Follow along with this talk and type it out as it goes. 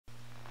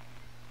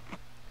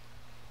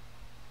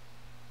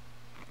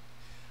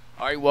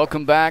All right,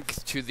 welcome back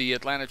to the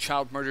Atlanta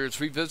Child Murders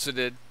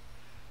Revisited.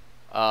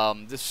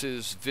 This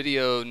is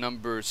video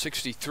number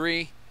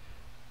 63.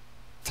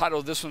 Title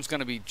of this one's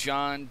going to be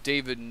John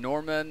David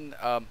Norman.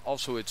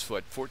 Also, it's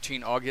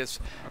 14 August.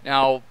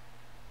 Now,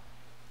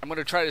 I'm going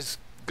to try to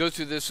go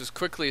through this as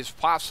quickly as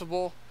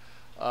possible,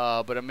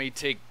 but it may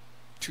take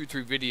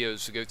 2-3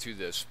 videos to go through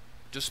this.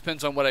 Just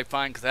depends on what I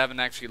find, because I haven't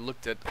actually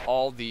looked at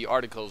all the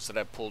articles that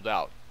I pulled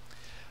out.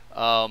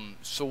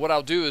 So what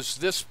I'll do is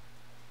this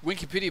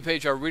Wikipedia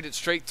page, I'll read it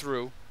straight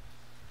through.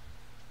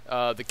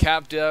 The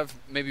CavDev,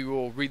 maybe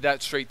we'll read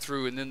that straight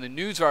through, and then the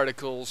news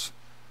articles,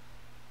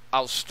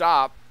 I'll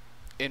stop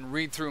and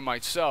read through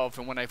myself,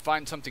 and when I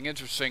find something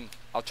interesting,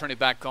 I'll turn it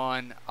back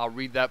on, I'll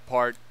read that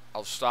part,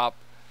 I'll stop,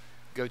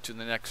 go to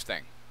the next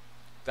thing.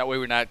 That way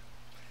we're not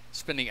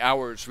spending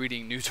hours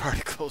reading news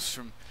articles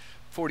from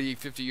 40,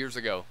 50 years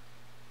ago.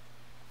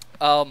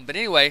 But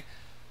anyway,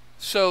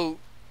 so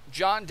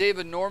John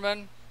David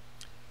Norman.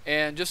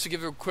 And just to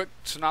give you a quick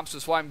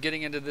synopsis why I'm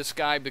getting into this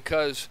guy,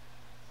 because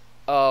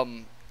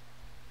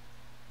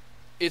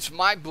it's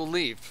my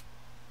belief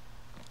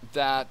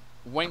that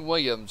Wayne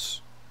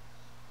Williams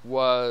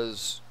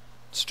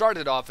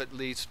started off at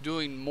least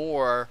doing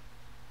more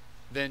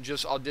than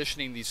just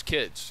auditioning these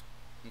kids.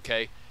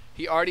 Okay,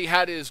 he already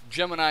had his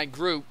Gemini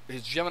group,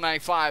 his Gemini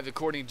 5,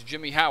 according to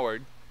Jimmy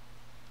Howard,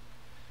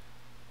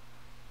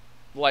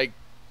 like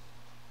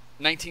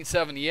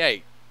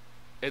 1978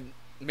 and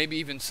maybe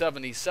even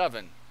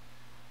 77.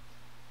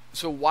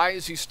 So why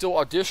is he still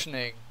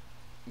auditioning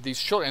these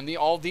children? And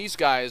all these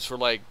guys were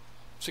like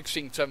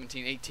 16,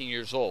 17, 18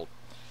 years old.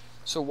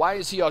 So why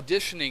is he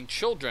auditioning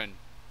children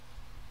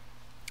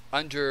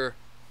under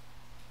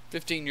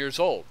 15 years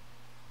old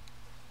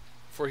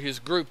for his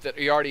group that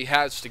he already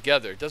has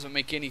together? It doesn't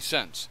make any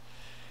sense.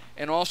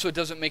 And also it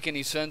doesn't make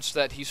any sense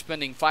that he's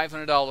spending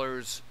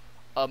 $500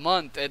 a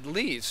month at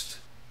least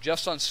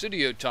just on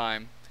studio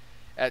time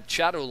at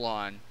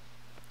Shadowlawn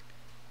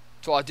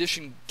to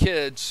audition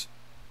kids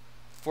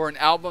for an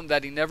album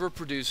that he never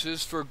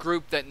produces, for a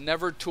group that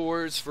never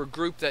tours, for a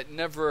group that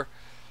never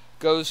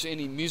goes to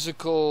any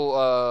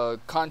musical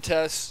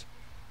contests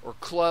or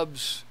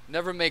clubs,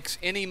 never makes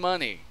any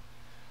money.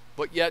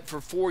 But yet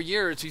for 4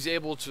 years he's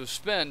able to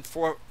spend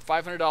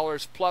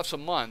 $500 plus a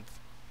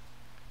month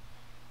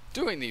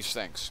doing these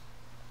things.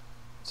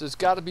 So there's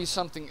got to be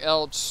something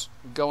else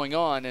going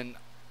on, and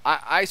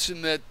I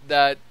submit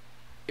that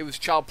it was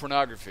child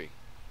pornography.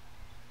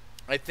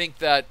 I think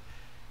that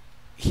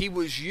he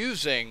was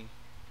using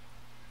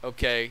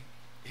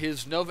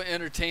his Nova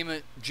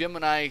Entertainment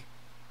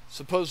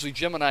supposedly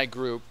Gemini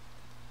group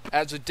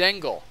as a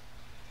dangle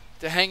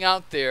to hang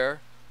out there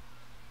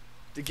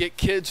to get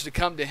kids to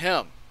come to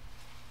him.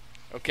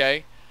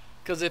 Okay?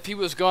 Because if he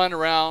was going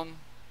around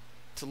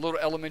to little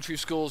elementary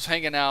schools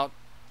hanging out,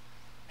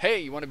 hey,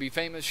 you want to be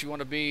famous, you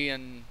want to be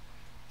in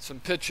some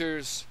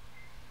pictures,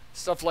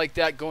 stuff like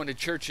that, going to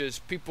churches,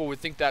 people would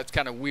think that's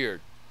kind of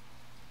weird.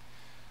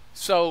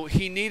 So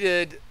he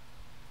needed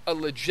a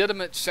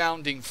legitimate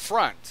sounding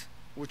front,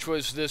 which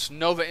was this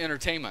Nova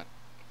Entertainment.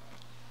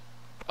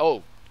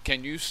 Oh,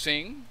 can you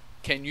sing?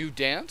 Can you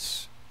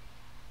dance?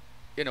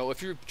 You know,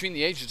 if you're between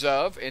the ages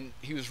of, and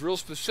he was real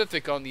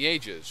specific on the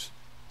ages,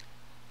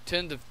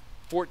 10 to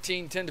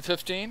 14, 10 to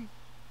 15,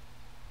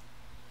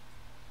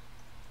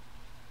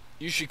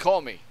 you should call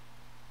me.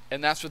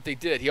 And that's what they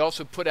did. He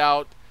also put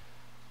out,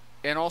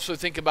 and also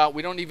think about,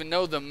 we don't even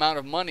know the amount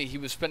of money he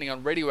was spending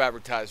on radio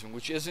advertising,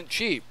 which isn't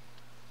cheap.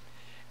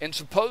 And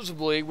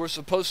supposedly, we're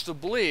supposed to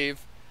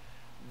believe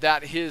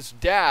that his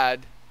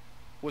dad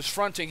was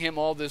fronting him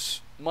all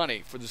this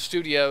money for the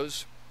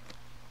studios,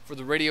 for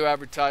the radio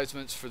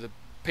advertisements, for the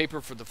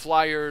paper, for the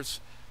flyers,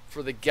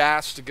 for the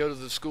gas to go to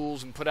the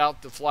schools and put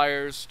out the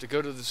flyers to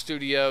go to the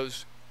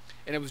studios.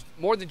 And it was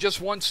more than just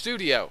one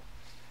studio.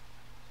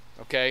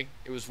 Okay?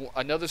 It was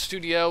another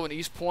studio in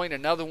East Point,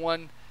 another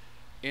one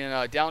in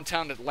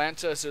downtown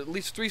Atlanta. So at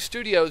least 3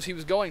 studios he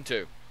was going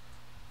to.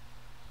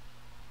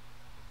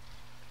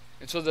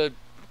 And so the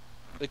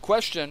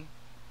question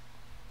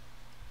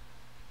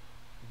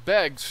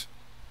begs,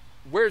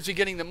 where is he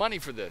getting the money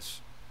for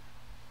this?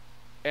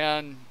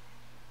 And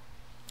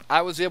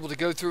I was able to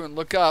go through and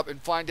look up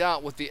and find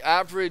out what the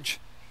average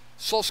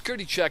Social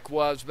Security check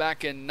was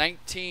back in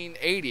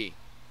 1980.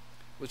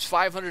 Was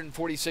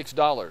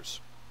 $546.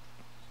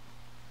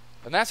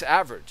 And that's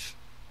average.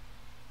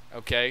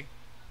 Okay?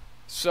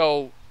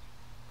 So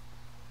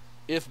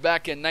if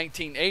back in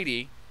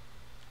 1980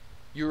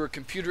 you were a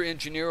computer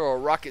engineer or a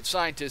rocket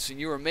scientist and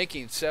you were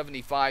making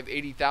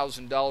 $75,000,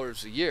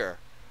 $80,000 a year,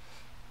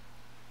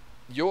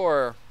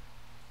 your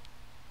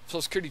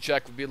Social Security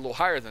check would be a little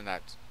higher than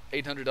that,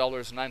 $800,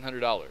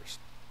 $900.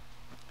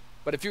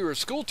 But if you were a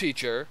school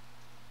teacher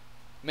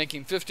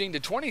making $15,000 to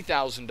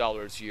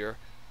 $20,000 a year,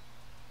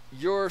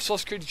 your Social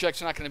Security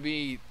check's not going to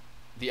be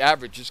the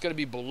average. It's going to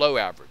be below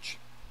average.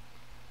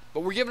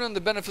 But we're giving him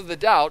the benefit of the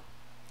doubt.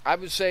 I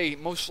would say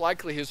most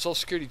likely his Social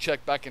Security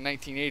check back in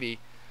 1980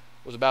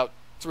 was about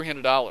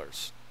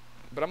 $300.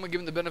 But I'm going to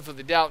give him the benefit of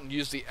the doubt and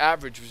use the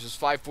average, which is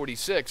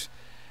 $546.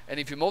 And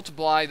if you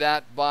multiply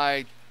that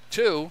by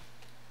 2,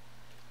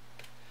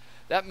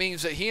 that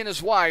means that he and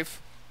his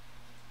wife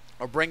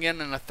are bringing in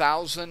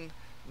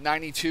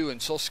 $1,092 in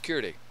Social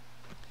Security.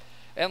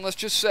 And let's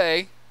just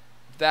say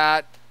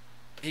that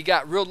he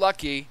got real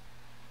lucky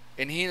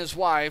and he and his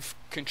wife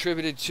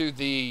contributed to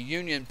the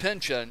union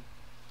pension,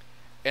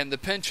 and the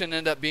pension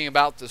ended up being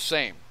about the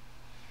same.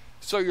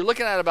 So you're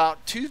looking at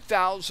about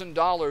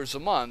 $2,000 a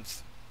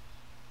month,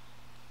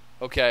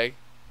 okay,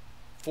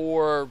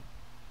 for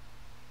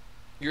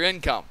your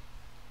income.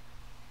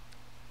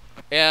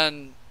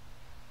 And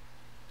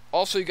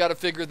also you got to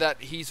figure that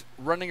he's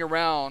running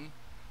around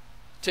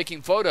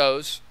taking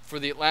photos for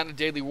the Atlanta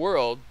Daily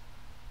World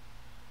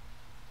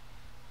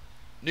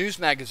news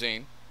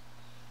magazine.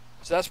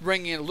 So that's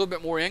bringing in a little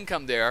bit more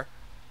income there.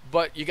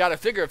 But you got to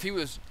figure if he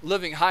was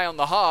living high on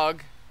the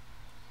hog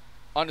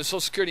on his Social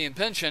Security and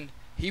pension,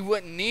 he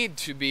wouldn't need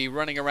to be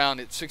running around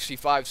at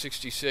 65,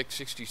 66,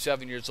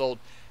 67 years old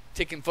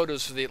taking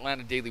photos for the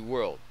Atlanta Daily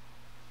World.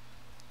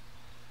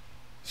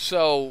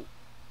 So,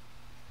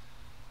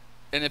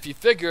 and if you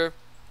figure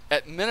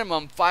at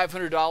minimum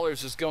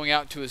 $500 is going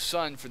out to his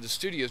son for the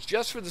studios,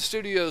 just for the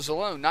studios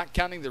alone, not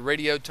counting the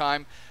radio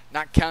time,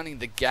 not counting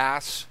the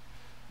gas,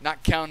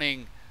 not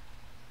counting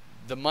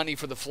the money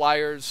for the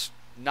flyers,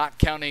 not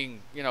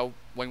counting, you know,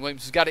 when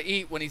Williams has got to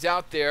eat when he's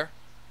out there.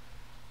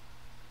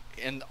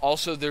 And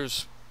also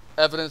there's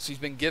evidence he's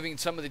been giving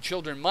some of the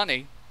children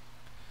money.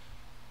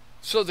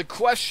 So the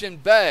question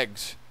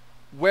begs,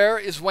 where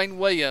is Wayne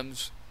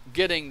Williams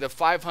getting the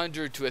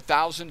 $500 to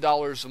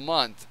 $1,000 a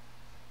month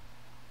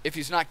if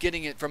he's not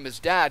getting it from his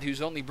dad,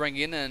 who's only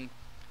bringing in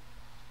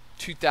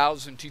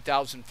 $2,000,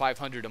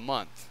 $2,500 a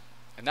month?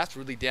 And that's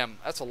really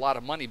that's a lot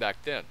of money back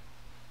then.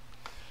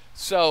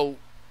 So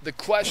the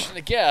question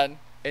again,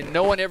 and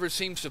no one ever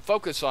seems to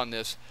focus on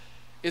this,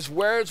 is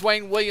where is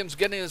Wayne Williams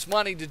getting his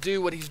money to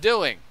do what he's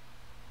doing?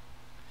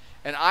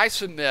 And I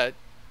submit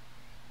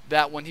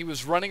that when he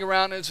was running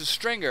around as a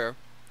stringer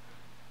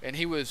and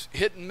he was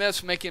hit and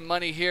miss, making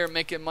money here,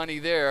 making money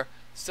there,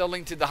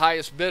 selling to the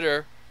highest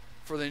bidder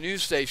for the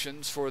news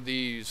stations for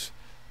these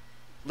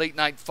late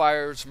night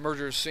fires,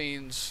 murder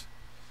scenes,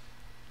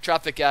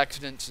 traffic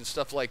accidents and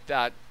stuff like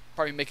that,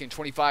 probably making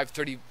 25,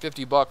 30,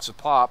 50 bucks a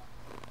pop,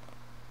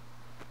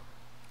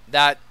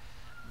 that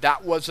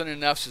wasn't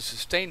enough to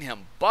sustain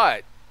him.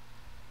 But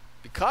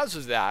because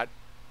of that,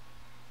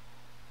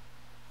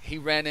 he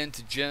ran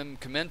into Jim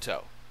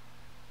Comento.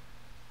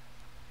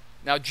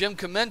 Now, Jim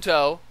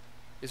Comento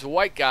is a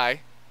white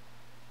guy,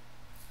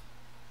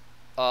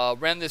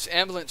 ran this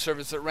ambulance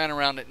service that ran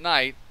around at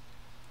night,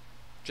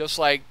 just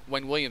like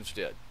Wayne Williams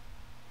did.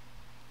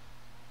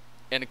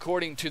 And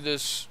according to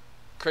this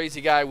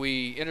crazy guy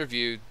we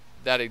interviewed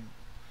that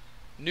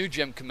knew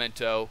Jim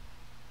Comento,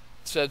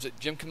 says that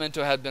Jim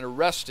Comento had been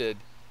arrested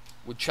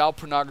with child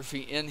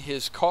pornography in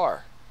his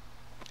car.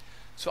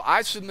 So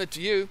I submit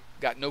to you,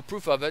 got no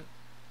proof of it,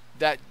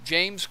 that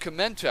James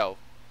Comento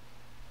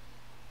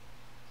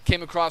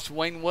came across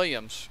Wayne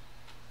Williams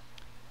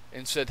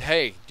and said,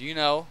 hey, do you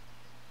know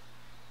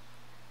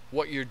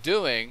what you're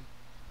doing?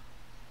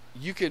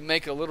 You could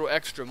make a little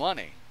extra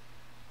money.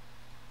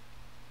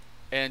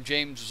 And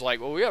James was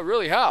like, well, yeah,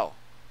 really, how?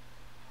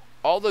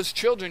 All those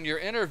children you're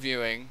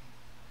interviewing,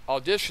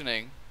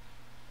 auditioning,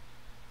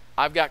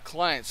 I've got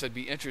clients that'd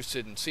be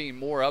interested in seeing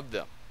more of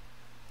them.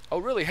 Oh,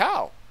 really,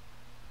 how?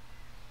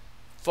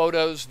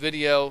 Photos,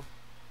 video,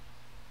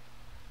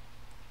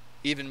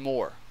 even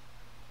more.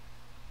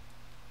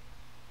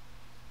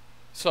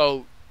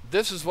 So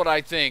this is what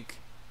I think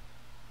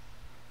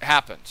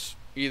happens.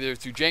 Either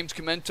through James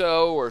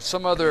Comento or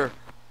some other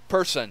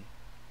person,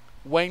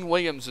 Wayne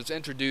Williams is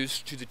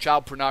introduced to the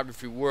child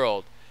pornography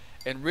world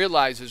and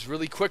realizes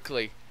really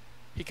quickly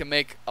he can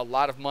make a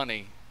lot of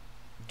money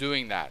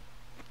doing that.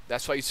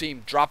 That's why you see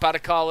him drop out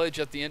of college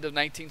at the end of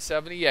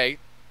 1978.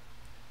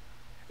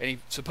 And he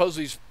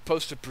supposedly is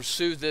supposed to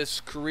pursue this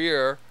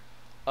career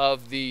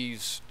of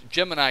these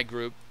Gemini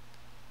group,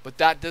 but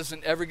that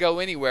doesn't ever go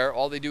anywhere.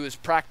 All they do is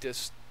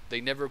practice.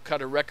 They never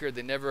cut a record.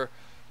 They never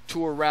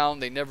tour around.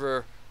 They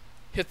never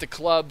hit the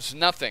clubs.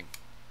 Nothing.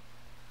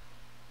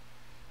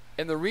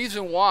 And the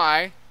reason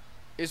why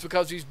is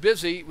because he's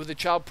busy with the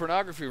child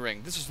pornography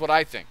ring. This is what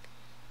I think.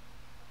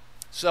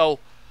 So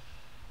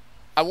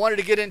I wanted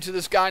to get into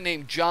this guy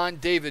named John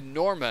David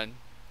Norman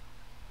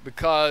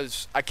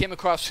because I came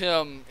across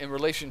him in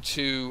relation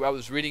to, I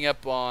was reading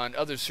up on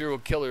other serial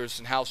killers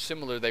and how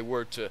similar they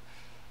were to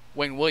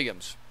Wayne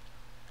Williams.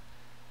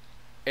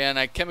 And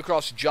I came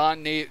across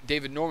John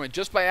David Norman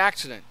just by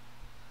accident.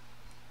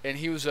 And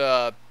he was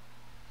a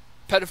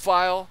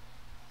pedophile,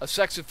 a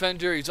sex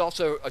offender. He's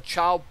also a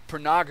child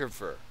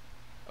pornographer.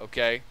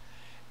 Okay?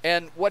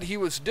 And what he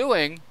was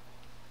doing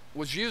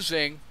was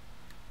using,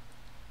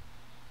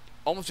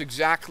 almost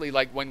exactly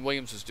like Wayne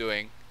Williams was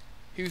doing,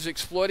 he was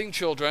exploiting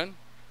children,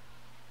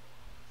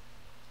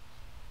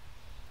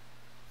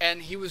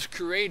 and he was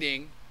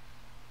creating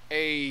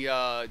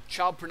a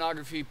child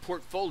pornography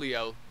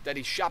portfolio that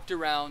he shopped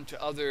around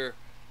to other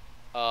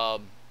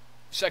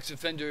sex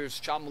offenders,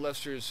 child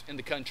molesters in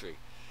the country.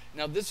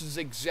 Now, this is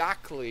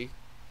exactly,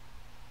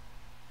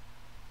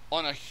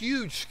 on a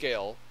huge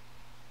scale,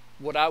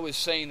 what I was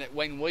saying that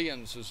Wayne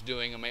Williams was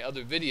doing in my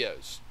other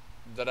videos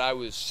that I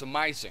was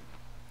surmising.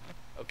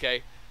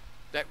 Okay?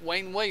 That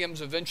Wayne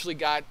Williams eventually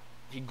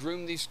he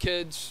groomed these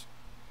kids,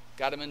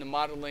 got them into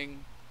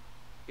modeling,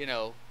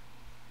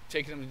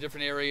 taking them to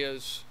different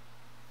areas,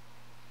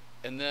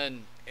 and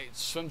then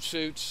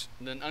swimsuits,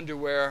 and then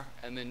underwear,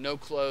 and then no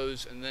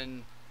clothes, and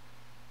then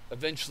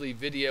eventually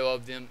video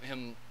of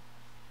him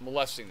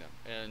molesting them,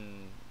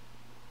 and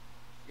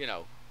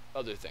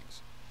other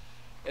things.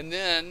 And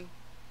then,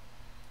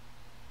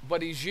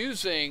 but he's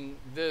using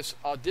this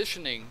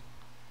auditioning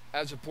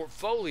as a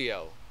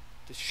portfolio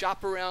to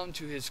shop around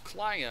to his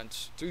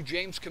clients through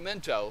James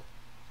Comento.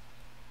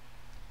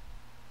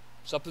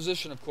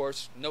 Supposition, of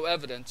course, no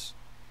evidence,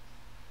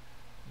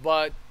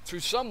 but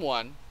through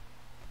someone,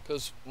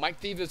 because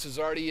Mike Thevis is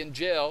already in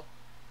jail,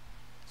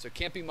 so it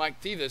can't be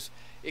Mike Thevis.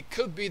 It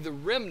could be the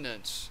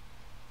remnants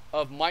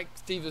of Mike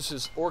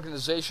Thevis's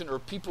organization, or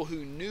people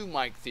who knew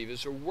Mike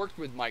Thevis or worked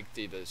with Mike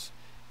Thevis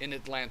in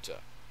Atlanta.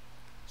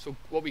 So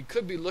what we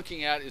could be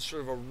looking at is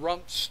sort of a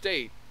rump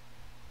state,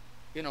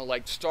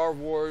 like Star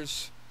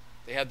Wars.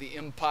 They had the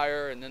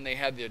Empire, and then they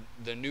had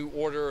the New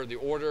Order, or the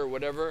Order, or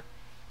whatever.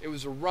 It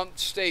was a rump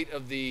state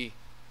of the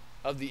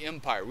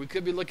Empire. We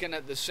could be looking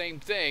at the same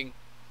thing.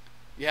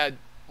 You had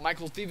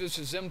Michael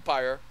Thevis's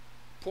empire,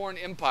 porn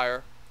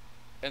empire,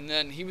 and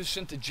then he was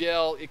sent to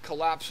jail. It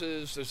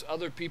collapses. There's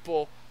other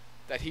people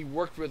that he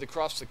worked with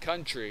across the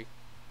country,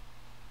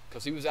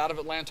 because he was out of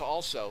Atlanta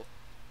also.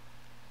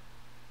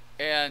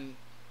 And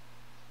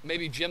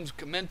maybe James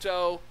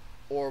Comento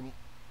or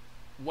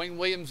Wayne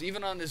Williams,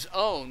 even on his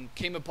own,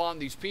 came upon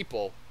these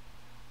people,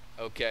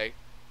 okay,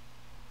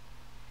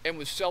 and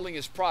was selling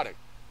his product.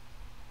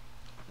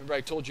 Remember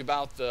I told you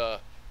about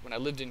when I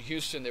lived in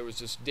Houston, there was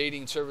this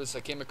dating service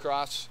I came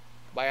across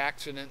by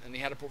accident, and they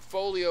had a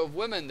portfolio of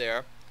women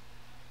there,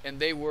 and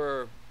they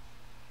were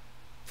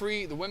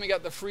free. The women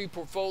got the free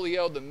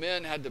portfolio. The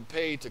men had to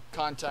pay to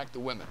contact the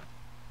women,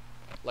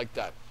 like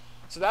that.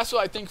 So that's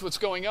what I think what's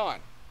going on,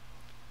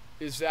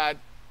 is that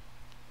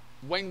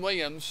Wayne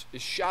Williams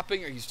is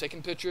shopping, or he's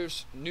taking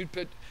pictures,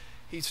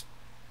 he's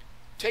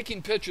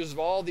taking pictures of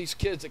all these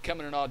kids that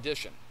come in an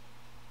audition,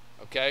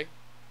 okay?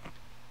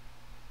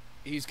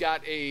 He's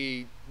got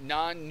a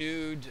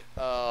non-nude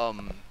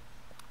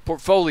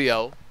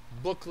portfolio,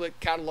 booklet,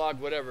 catalog,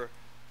 whatever.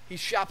 He's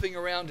shopping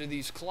around to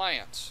these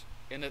clients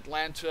in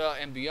Atlanta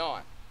and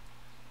beyond.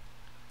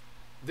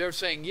 They're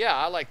saying, yeah,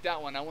 I like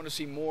that one. I want to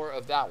see more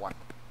of that one.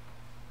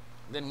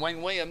 Then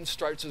Wayne Williams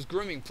starts his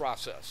grooming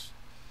process.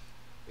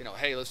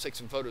 Hey, let's take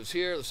some photos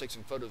here. Let's take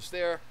some photos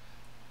there.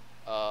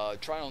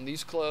 Try on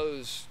these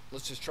clothes.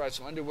 Let's just try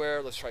some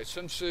underwear. Let's try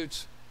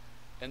swimsuits.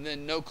 And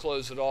then no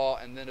clothes at all.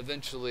 And then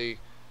eventually,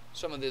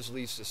 some of this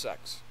leads to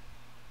sex.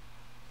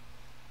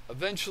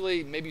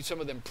 Eventually, maybe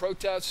some of them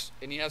protest,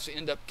 and he has to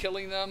end up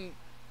killing them.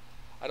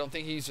 I don't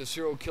think he's a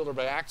serial killer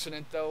by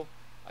accident, though.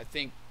 I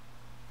think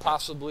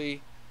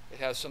possibly it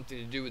has something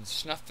to do with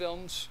snuff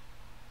films.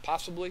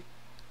 Possibly.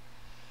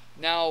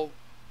 Now,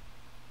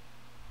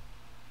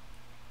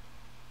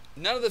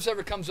 none of this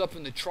ever comes up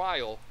in the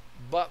trial,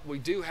 but we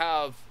do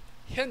have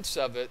hints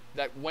of it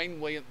that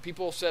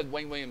people said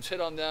Wayne Williams hit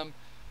on them,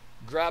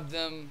 grabbed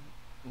them,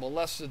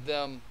 molested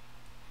them,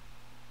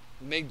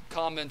 made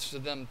comments to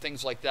them,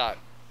 things like that.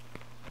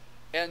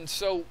 And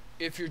so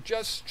if you're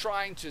just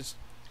trying to,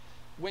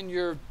 when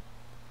you've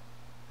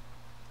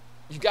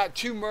got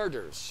two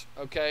murders,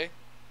 okay,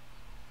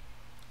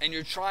 and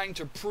you're trying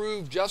to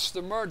prove just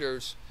the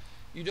murders,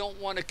 you don't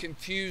want to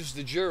confuse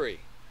the jury,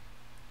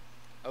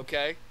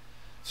 okay?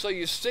 So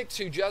you stick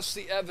to just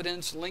the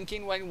evidence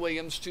linking Wayne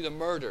Williams to the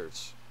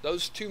murders,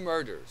 those two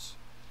murders.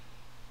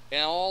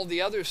 And all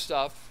the other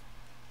stuff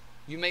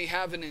you may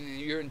have it in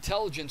your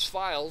intelligence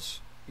files,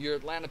 your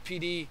Atlanta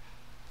PD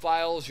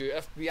files, your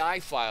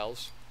FBI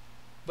files,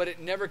 but it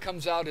never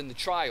comes out in the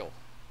trial,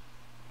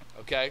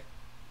 okay?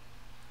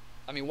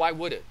 I mean, why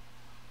would it?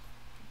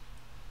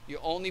 You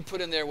only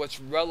put in there what's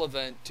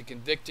relevant to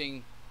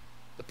convicting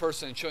the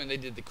person and showing they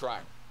did the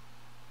crime,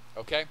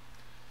 okay?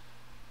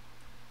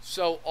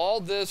 So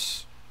all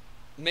this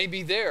may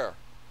be there.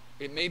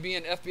 It may be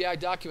in FBI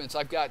documents.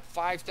 I've got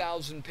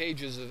 5,000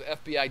 pages of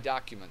FBI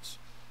documents,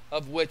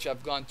 of which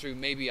I've gone through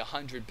maybe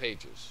 100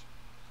 pages.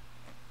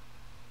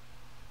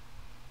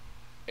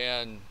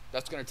 And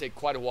that's going to take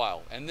quite a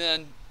while. And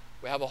then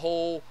we have a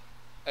whole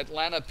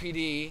Atlanta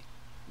PD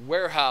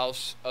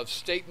warehouse of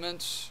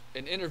statements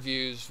and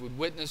interviews with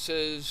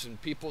witnesses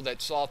and people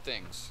that saw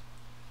things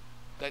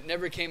that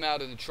never came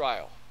out in the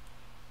trial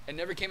and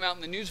never came out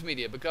in the news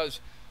media, because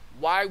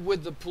why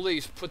would the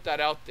police put that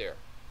out there?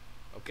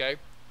 Okay?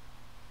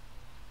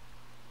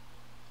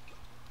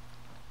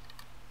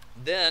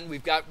 Then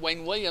we've got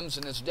Wayne Williams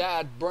and his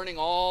dad burning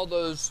all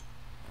those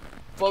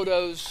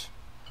photos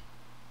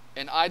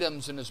and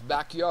items in his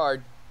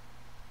backyard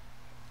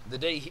the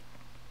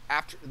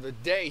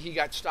day he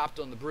got stopped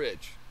on the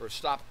bridge, or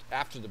stopped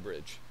after the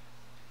bridge.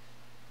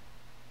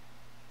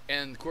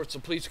 And of course the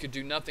police could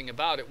do nothing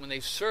about it. When they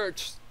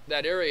searched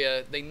that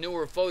area, they knew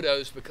her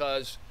photos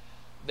because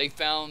they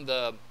found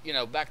the,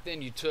 back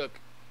then you took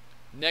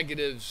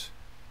negatives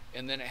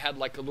and then it had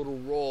like a little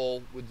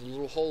roll with the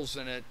little holes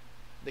in it.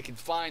 They could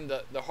find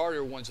the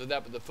harder ones of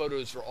that, but the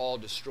photos were all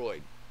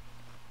destroyed.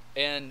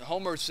 And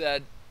Homer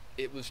said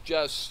it was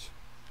just,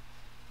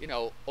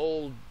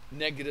 old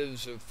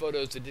negatives of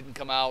photos that didn't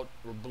come out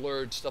or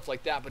blurred, stuff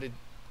like that. But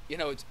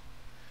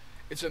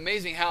it's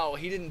amazing how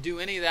he didn't do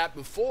any of that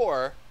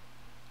before,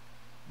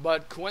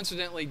 but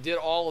coincidentally did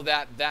all of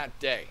that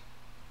day.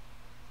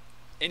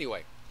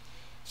 Anyway,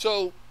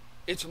 so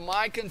it's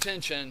my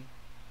contention,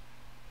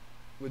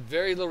 with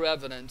very little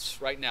evidence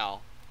right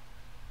now,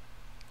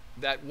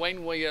 that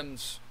Wayne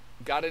Williams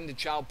got into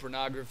child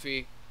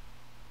pornography.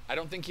 I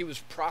don't think he was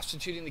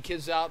prostituting the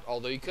kids out,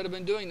 although he could have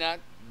been doing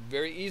that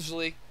very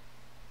easily,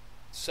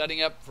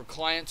 setting up for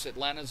clients.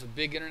 Atlanta's a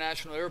big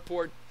international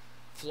airport,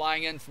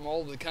 flying in from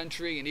all over the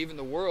country and even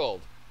the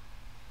world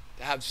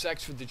to have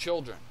sex with the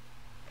children.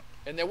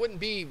 And there wouldn't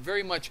be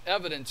very much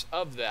evidence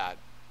of that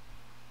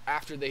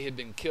after they had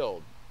been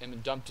killed and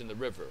been dumped in the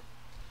river.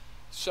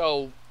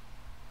 So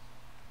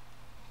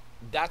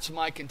that's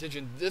my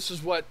contention. This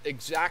is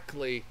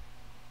exactly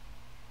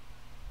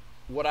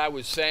what I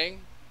was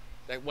saying,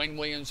 that Wayne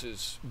Williams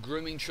is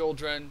grooming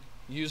children,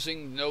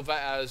 using Nova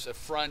as a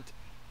front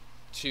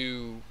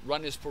to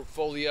run his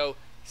portfolio,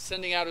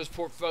 sending out his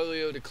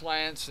portfolio to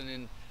clients, and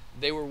then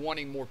they were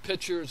wanting more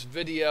pictures,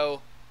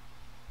 video,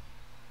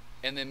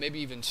 and then maybe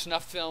even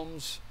snuff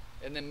films,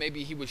 and then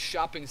maybe he was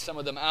shopping some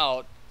of them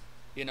out,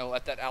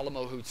 at that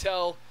Alamo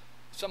Hotel,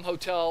 some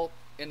hotel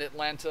in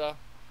Atlanta,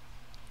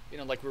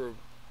 like we were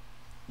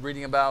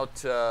reading about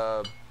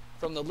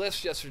from the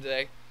list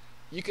yesterday.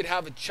 You could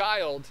have a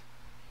child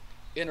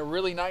in a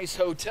really nice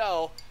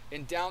hotel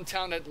in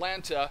downtown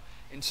Atlanta,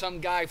 and some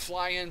guy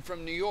fly in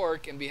from New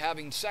York and be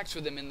having sex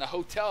with him in the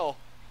hotel,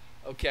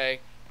 okay,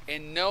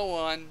 and no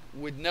one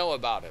would know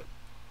about it.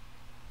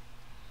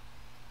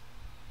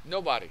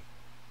 Nobody.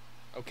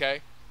 Okay?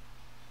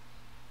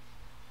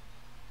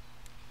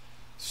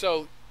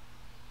 So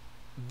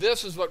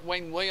this is what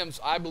Wayne Williams,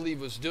 I believe,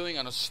 was doing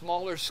on a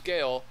smaller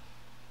scale.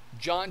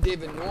 John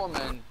David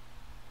Norman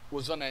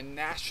was on a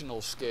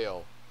national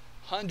scale.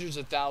 Hundreds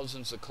of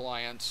thousands of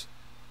clients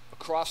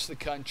across the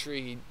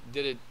country. He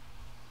did it.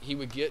 He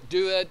would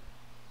do it,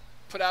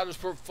 put out his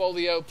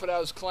portfolio, put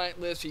out his client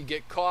list. He'd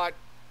get caught,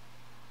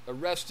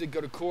 arrested,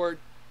 go to court.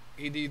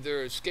 He'd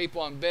either escape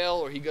on bail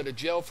or he'd go to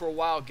jail for a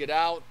while, get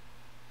out,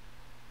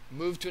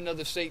 move to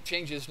another state,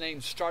 change his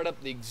name, start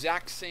up the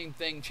exact same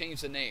thing,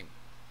 change the name.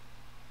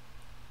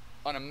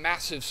 On a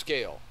massive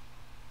scale.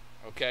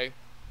 Okay?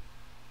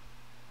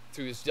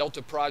 Through his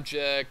Delta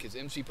Project, his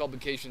MC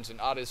Publications, and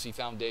Odyssey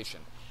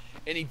Foundation.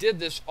 And he did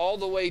this all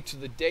the way to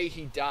the day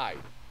he died.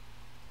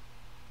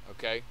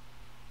 Okay?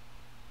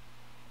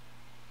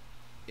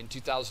 In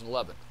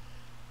 2011.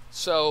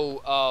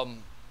 So,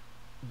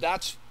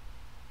 that's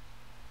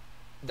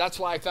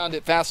why I found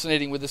it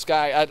fascinating with this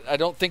guy. I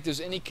don't think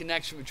there's any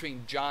connection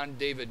between John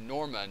David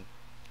Norman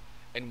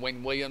and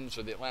Wayne Williams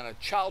or the Atlanta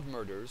child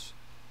murders.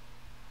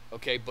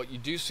 Okay, but you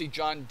do see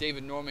John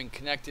David Norman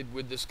connected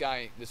with this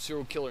guy, the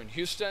serial killer in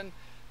Houston,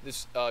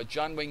 this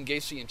John Wayne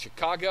Gacy in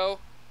Chicago.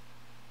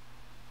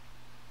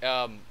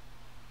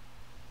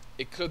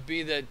 It could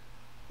be that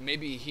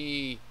maybe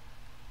he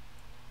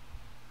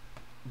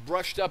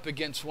brushed up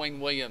against Wayne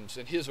Williams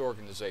and his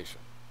organization.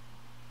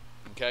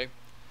 Okay?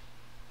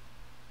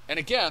 And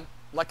again,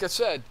 like I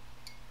said,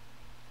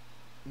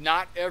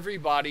 not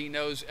everybody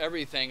knows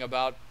everything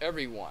about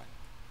everyone.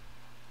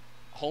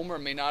 Homer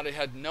may not have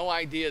had no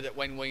idea that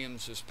Wayne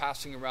Williams is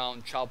passing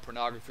around child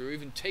pornography or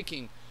even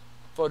taking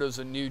photos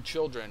of nude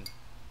children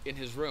in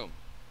his room.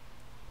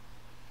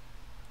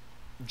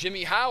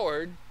 Jimmy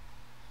Howard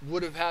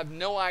would have had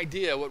no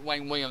idea what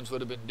Wayne Williams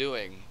would have been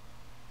doing.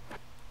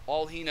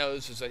 All he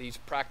knows is that he's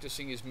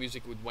practicing his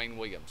music with Wayne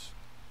Williams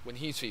when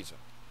he sees him.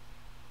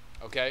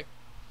 Okay?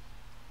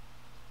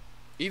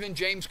 Even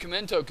James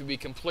Comento could be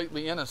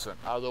completely innocent,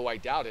 although I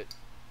doubt it.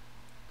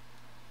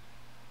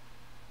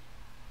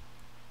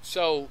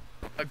 So,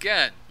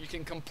 again, you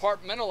can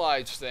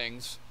compartmentalize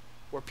things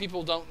where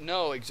people don't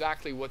know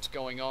exactly what's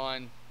going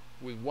on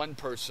with one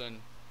person.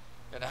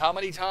 And how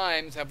many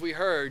times have we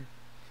heard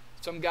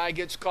some guy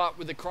gets caught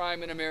with a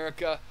crime in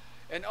America,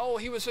 and oh,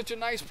 he was such a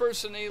nice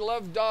person, and he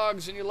loved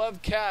dogs, and he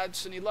loved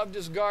cats, and he loved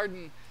his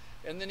garden,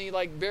 and then he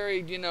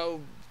buried,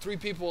 3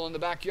 people in the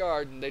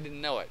backyard, and they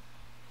didn't know it.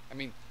 I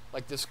mean,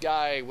 like this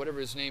guy, whatever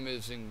his name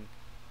is in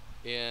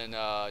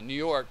New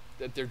York,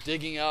 that they're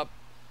digging up,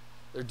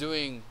 they're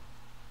doing,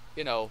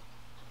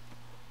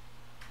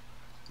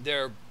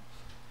 they're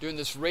doing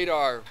this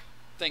radar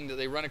thing that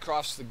they run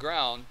across the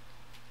ground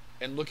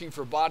and looking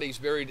for bodies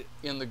buried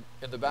in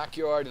the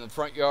backyard, in the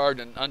front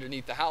yard, and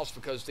underneath the house,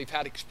 because they've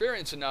had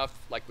experience enough,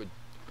 like with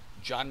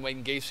John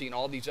Wayne Gacy and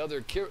all these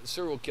other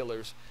serial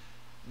killers.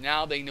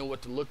 Now they know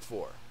what to look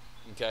for.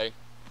 Okay?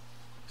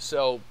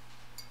 So,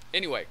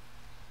 anyway,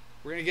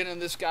 we're going to get into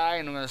this guy,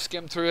 and I'm going to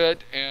skim through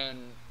it, and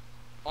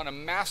on a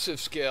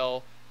massive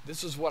scale,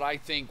 this is what I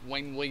think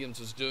Wayne Williams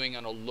is doing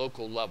on a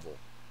local level.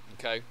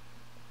 Okay.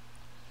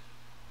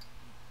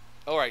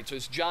 All right, so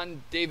it's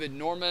John David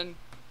Norman,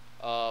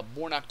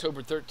 born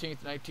October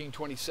 13th,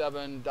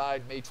 1927,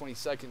 died May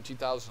 22nd,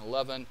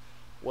 2011,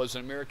 was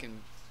an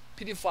American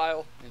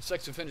pedophile and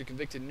sex offender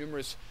convicted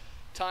numerous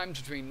times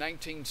between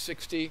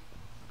 1960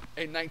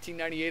 and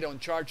 1998 on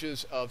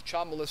charges of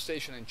child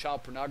molestation and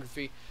child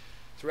pornography.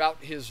 Throughout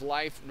his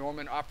life,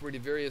 Norman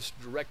operated various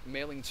direct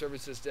mailing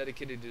services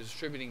dedicated to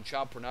distributing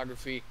child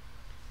pornography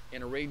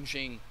and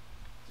arranging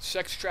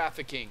sex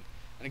trafficking.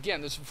 And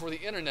again, this is before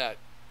the internet,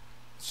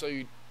 so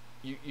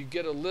you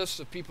get a list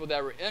of people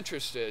that were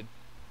interested,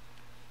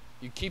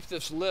 you keep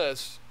this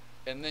list,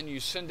 and then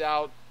you send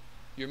out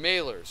your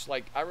mailers.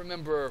 Like, I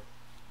remember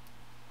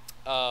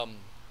I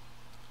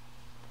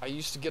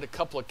used to get a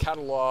couple of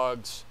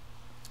catalogs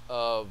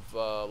of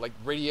like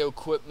radio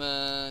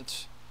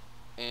equipment,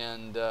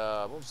 and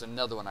what was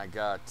another one I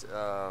got?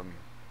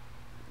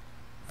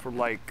 For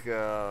like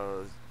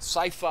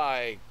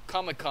sci-fi,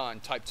 Comic-Con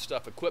type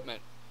stuff,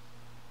 equipment,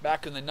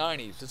 back in the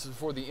 90s. This is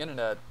before the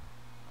internet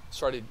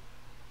started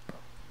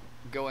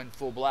going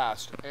full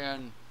blast.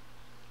 And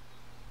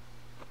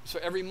so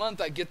every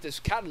month I get this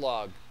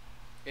catalog,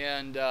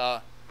 and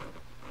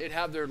it'd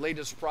have their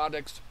latest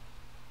products.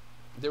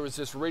 There was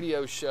this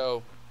radio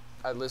show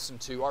I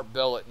listened to, Art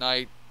Bell at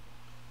night,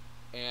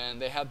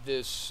 and they had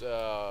this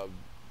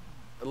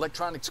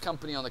electronics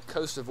company on the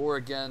coast of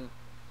Oregon,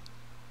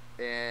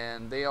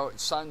 and they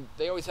always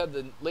had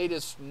the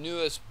latest,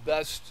 newest,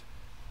 best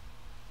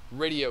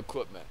radio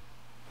equipment.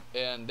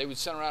 And they would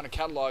send around a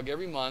catalog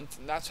every month,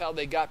 and that's how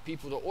they got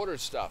people to order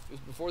stuff. It was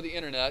before the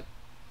internet,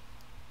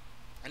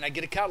 and I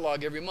get a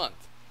catalog every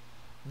month.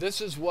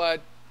 This is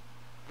what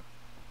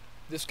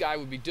this guy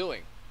would be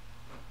doing.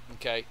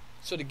 Okay,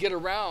 so to get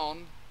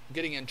around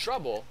getting in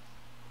trouble,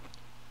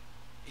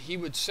 he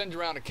would send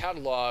around a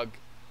catalog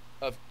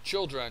of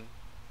children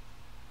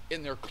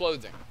in their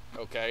clothing,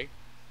 okay,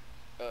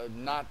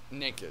 not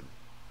naked.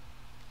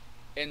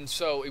 And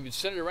so he would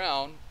send it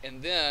around,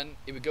 and then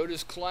it would go to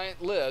his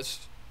client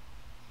list.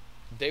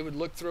 They would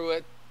look through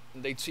it,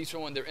 and they'd see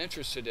someone they're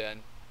interested in,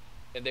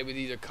 and they would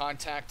either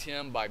contact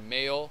him by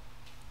mail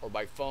or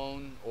by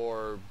phone,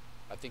 or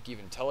I think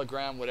even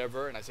telegram,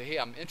 whatever. And I say, hey,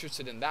 I'm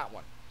interested in that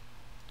one.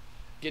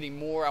 Getting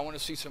more, I want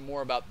to see some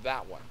more about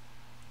that one.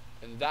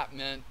 And that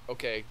meant,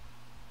 okay,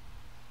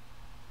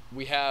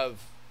 we have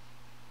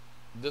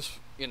this,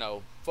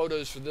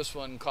 photos for this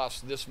one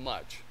cost this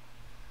much.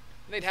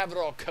 And they'd have it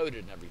all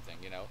coded and everything,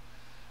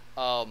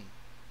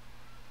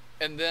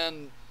 and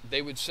then they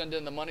would send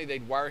in the money,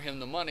 they'd wire him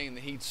the money, and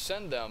he'd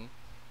send them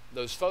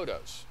those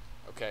photos.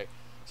 Okay,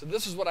 so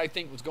this is what I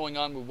think was going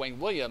on with Wayne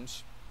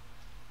Williams,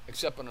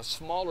 except on a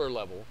smaller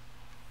level,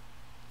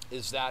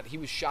 is that he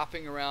was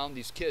shopping around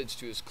these kids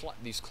to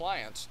these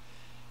clients.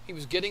 He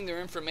was getting their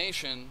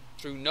information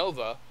through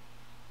Nova,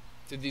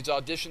 through these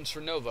auditions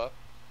for Nova,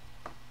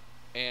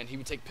 and he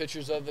would take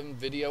pictures of them,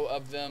 video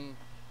of them,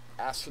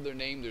 ask for their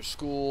name, their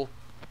school,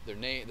 their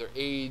name, their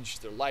age,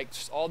 their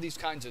likes, all these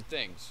kinds of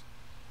things.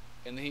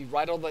 And then he'd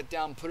write all that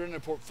down, put it in a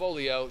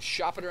portfolio,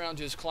 shop it around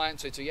to his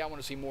clients. They'd say, yeah, I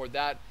want to see more of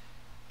that.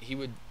 He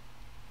would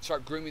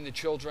start grooming the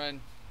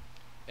children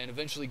and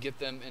eventually get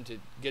them into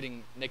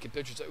getting naked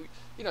pictures. So,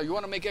 you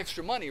want to make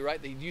extra money,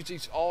 right? They use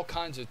these all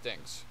kinds of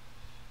things.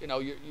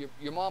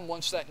 Your mom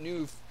wants that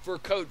new fur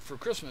coat for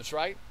Christmas,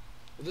 right?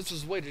 Well, this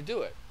is the way to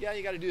do it. Yeah,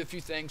 you got to do a few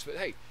things, but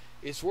hey,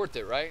 it's worth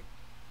it, right?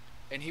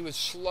 And he would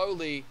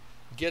slowly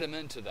get him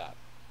into that.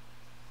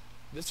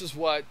 This is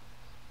what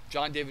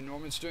John David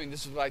Norman's doing.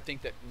 This is what I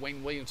think that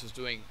Wayne Williams is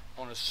doing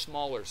on a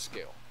smaller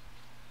scale.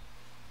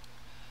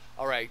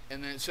 All right,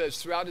 and then it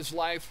says, throughout his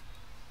life,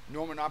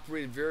 Norman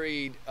operated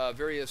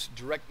various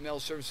direct mail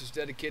services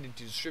dedicated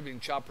to distributing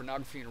child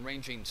pornography and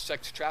arranging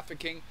sex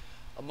trafficking.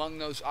 Among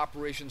those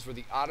operations were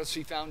the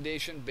Odyssey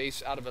Foundation,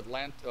 based out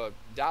of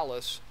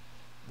Dallas,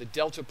 the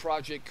Delta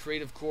Project,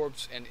 Creative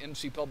Corps, and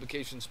MC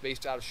Publications,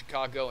 based out of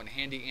Chicago, and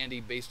Handy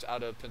Andy, based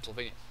out of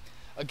Pennsylvania.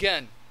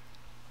 Again,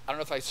 I don't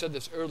know if I said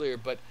this earlier,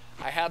 but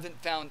I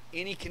haven't found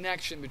any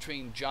connection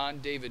between John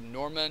David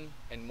Norman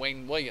and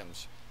Wayne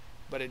Williams.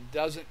 But it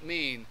doesn't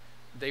mean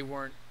they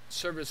weren't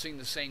servicing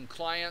the same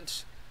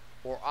clients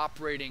or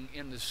operating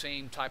in the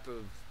same type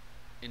of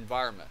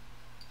environment.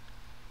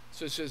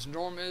 So it says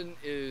Norman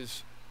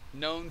is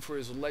known for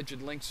his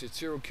alleged links to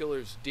serial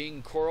killers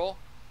Dean Corll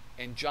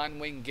and John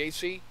Wayne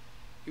Gacy.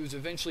 He was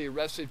eventually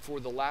arrested for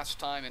the last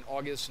time in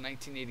August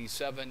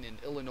 1987 in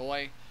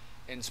Illinois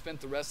and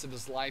spent the rest of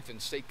his life in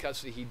state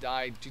custody. He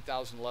died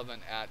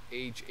 2011 at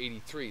age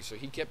 83. So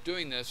he kept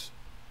doing this.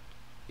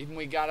 Even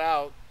when he got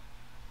out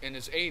in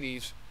his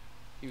 80s,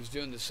 he was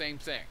doing the same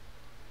thing.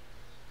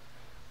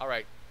 All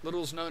right,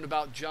 little is known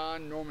about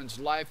John Norman's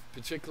life,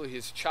 particularly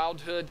his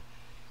childhood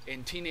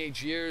and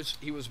teenage years.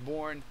 He was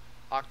born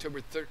October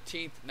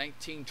 13th,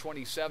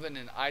 1927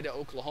 in Ida,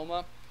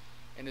 Oklahoma,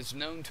 and is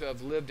known to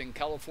have lived in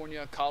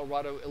California,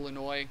 Colorado,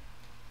 Illinois,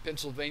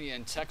 Pennsylvania,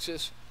 and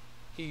Texas.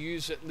 He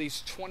used at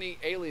least 20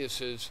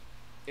 aliases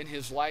in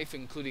his life,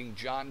 including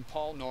John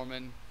Paul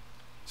Norman,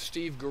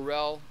 Steve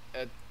Gurrell,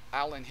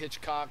 Allen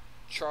Hitchcock,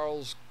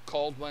 Charles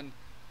Caldwin,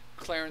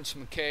 Clarence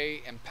McKay,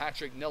 and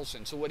Patrick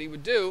Nelson. So what he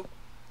would do,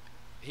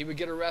 he would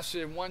get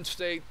arrested in one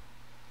state,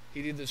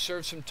 he'd either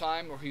serve some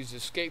time or he's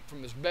escaped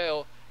from his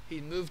bail,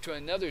 he'd move to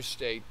another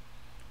state,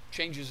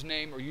 change his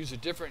name or use a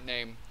different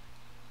name,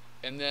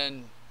 and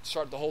then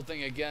start the whole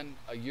thing again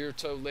a year or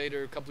so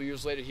later, a couple of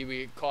years later, he would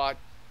get caught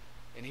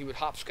and he would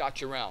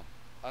hopscotch around.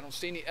 I don't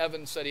see any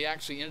evidence that he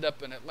actually ended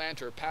up in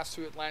Atlanta or passed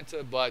through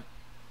Atlanta, but,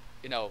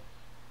 you know,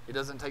 it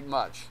doesn't take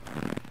much.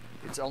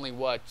 It's only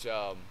what,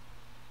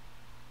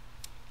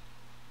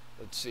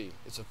 let's see,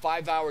 it's a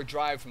 5-hour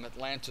drive from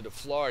Atlanta to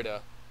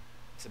Florida.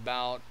 It's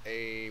about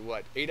a,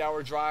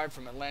 8-hour drive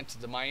from Atlanta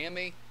to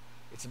Miami.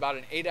 It's about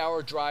an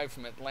 8-hour drive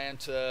from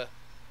Atlanta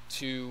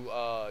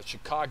to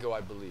Chicago,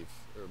 I believe,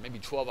 or maybe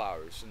 12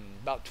 hours. And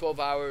about 12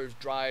 hours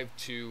drive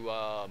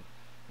to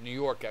New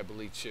York, I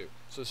believe, too.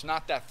 So it's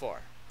not that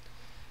far.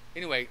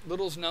 Anyway,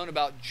 little's known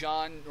about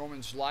John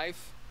Norman's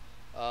life.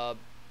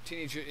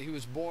 Teenager, he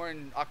was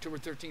born October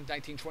 13,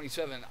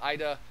 1927 in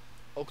Ida,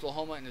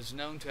 Oklahoma, and is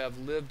known to have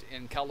lived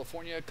in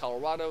California,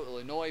 Colorado,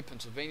 Illinois,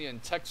 Pennsylvania,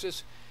 and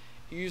Texas.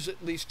 He used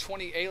at least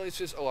 20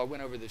 aliases. Oh, I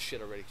went over this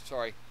shit already.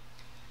 Sorry.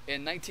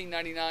 In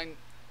 1999,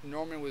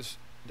 Norman was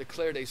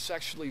declared a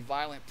sexually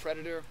violent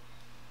predator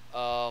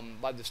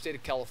by the state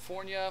of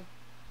California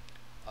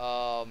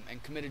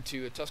and committed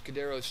to a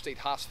Tuscadero State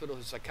Hospital.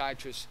 His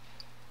psychiatrist,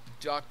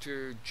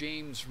 Dr.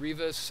 James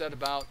Rivas, said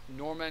about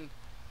Norman,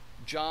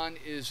 John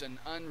is an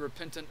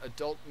unrepentant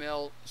adult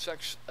male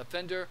sex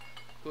offender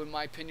who, in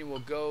my opinion, will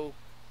go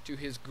to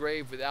his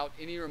grave without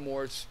any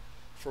remorse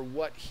for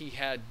what he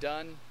had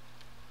done.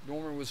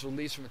 Norman was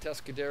released from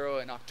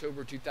Tuscadero in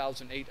October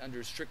 2008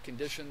 under strict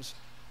conditions,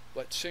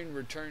 but soon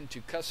returned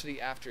to custody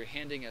after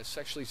handing a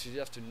sexually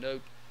suggestive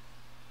note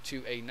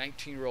to a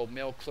 19-year-old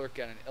male clerk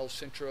at an El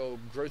Centro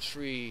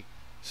grocery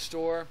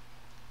store.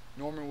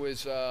 Norman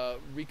was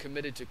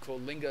recommitted to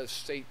Coalinga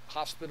State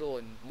Hospital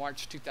in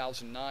March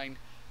 2009,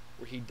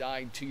 where he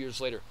died 2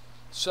 years later.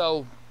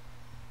 So,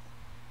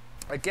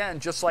 again,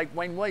 just like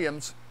Wayne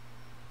Williams,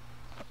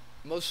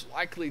 most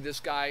likely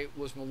this guy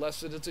was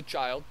molested as a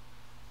child,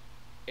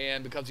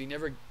 and because he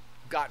never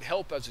got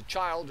help as a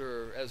child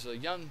or as a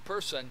young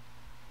person,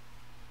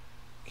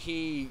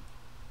 he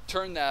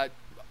turned that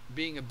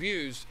being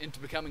abused into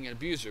becoming an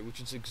abuser, which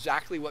is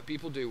exactly what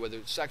people do, whether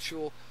it's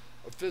sexual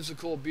or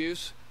physical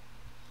abuse.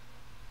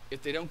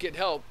 If they don't get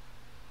help,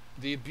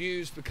 the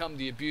abused become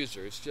the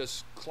abuser. It's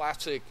just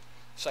classic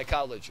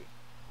psychology,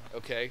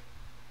 okay?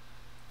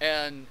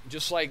 And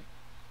just like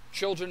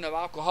children of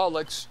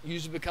alcoholics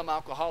usually become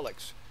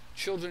alcoholics,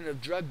 children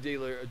of drug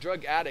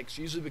addicts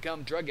usually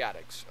become drug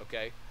addicts,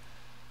 okay?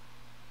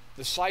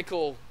 The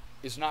cycle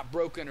is not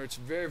broken, or it's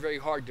very, very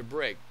hard to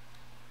break.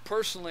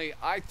 Personally,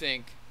 I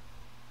think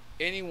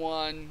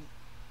anyone,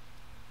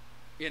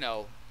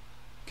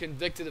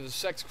 convicted of a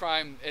sex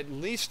crime at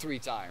least 3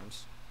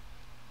 times,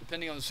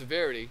 depending on the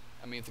severity.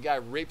 I mean, if the guy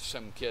rapes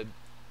some kid,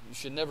 you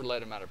should never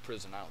let him out of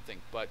prison, I don't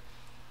think. But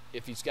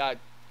if he's got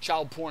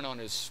child porn on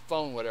his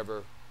phone,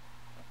 whatever,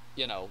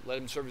 let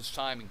him serve his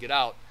time and get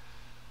out.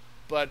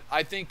 But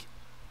I think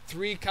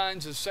 3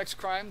 kinds of sex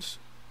crimes,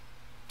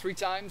 3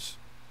 times,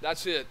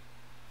 that's it.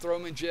 Throw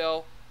him in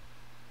jail,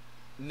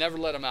 never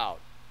let him out.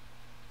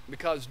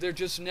 Because they're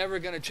just never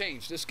going to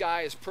change. This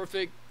guy is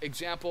perfect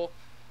example.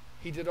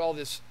 He did all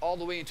this all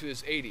the way into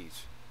his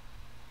 80s.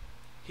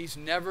 He's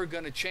never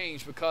going to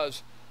change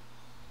because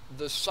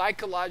the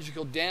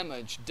psychological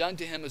damage done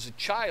to him as a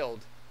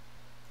child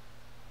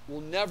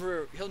he'll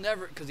never,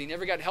 because he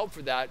never got help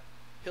for that,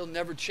 he'll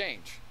never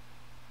change.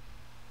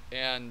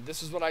 And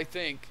this is what I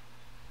think.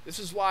 This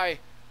is why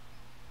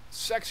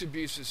sex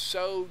abuse is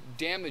so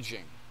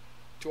damaging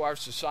to our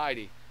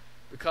society,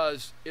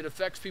 because it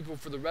affects people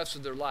for the rest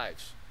of their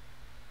lives.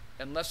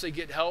 Unless they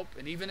get help,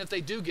 and even if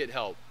they do get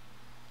help,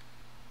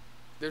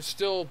 there's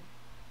still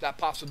that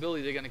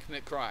possibility they're going to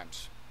commit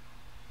crimes.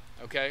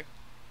 Okay?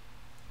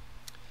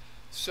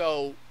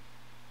 So,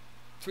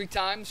 3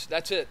 times,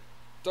 that's it.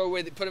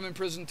 Put them in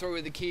prison, throw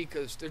away the key,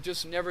 because they're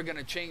just never going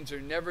to change. They're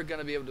never going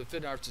to be able to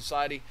fit in our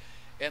society.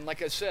 And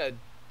like I said,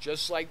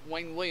 just like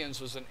Wayne Williams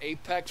was an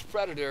apex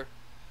predator,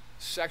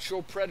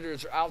 sexual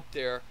predators are out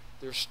there.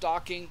 They're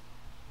stalking,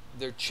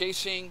 they're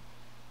chasing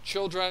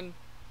children,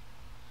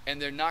 and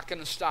they're not going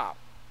to stop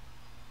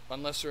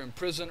unless they're in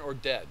prison or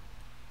dead.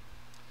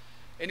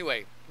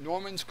 Anyway,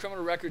 Norman's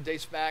criminal record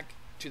dates back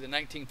to the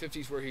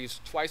 1950s, where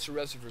he's twice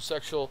arrested for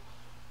sexual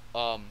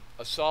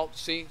assault.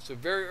 See, so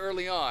very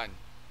early on,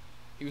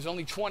 he was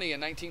only 20 in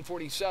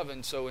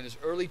 1947, so in his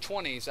early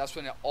 20s, that's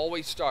when it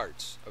always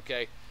starts,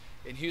 okay?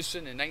 In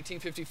Houston in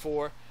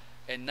 1954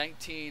 and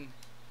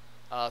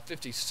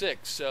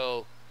 1956,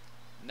 so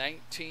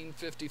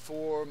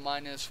 1954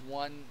 minus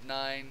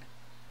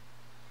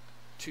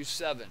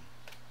 1927.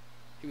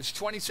 He was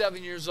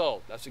 27 years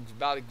old. That's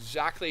about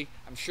exactly,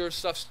 I'm sure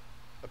stuff's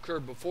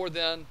occurred before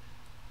then,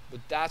 but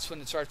that's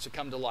when it starts to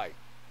come to light.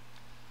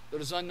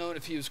 It is unknown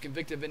if he was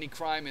convicted of any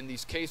crime in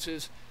these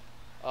cases.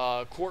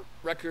 Court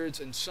records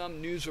and some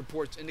news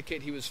reports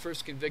indicate he was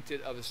first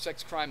convicted of a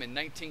sex crime in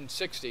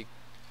 1960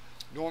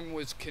 Norman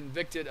was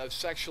convicted of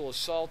sexual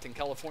assault in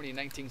California in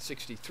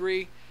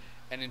 1963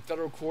 and in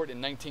federal court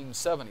in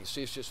 1970.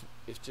 See,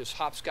 it's just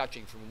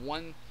hopscotching from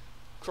one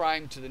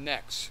crime to the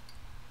next.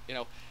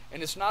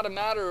 And it's not a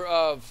matter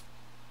of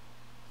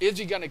is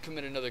he going to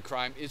commit another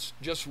crime, it's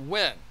just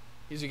when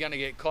is he going to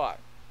get caught.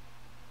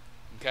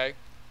 Okay?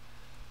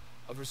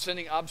 For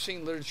sending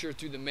obscene literature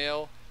through the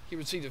mail, he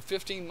received a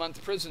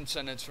 15-month prison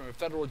sentence from a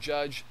federal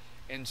judge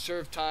and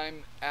served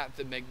time at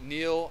the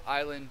McNeil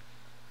Island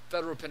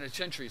Federal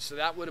Penitentiary. So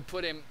that would have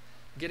put him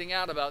getting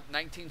out about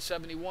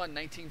 1971,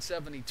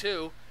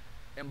 1972,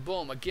 and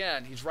boom,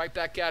 again, he's right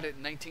back at it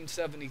in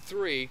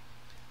 1973.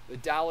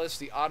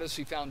 The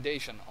Odyssey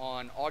Foundation.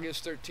 On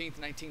August 13th,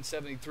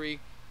 1973,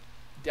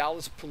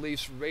 Dallas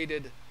police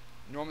raided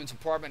Norman's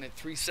apartment at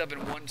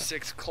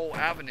 3716 Cole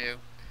Avenue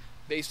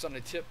based on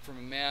a tip from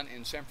a man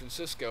in San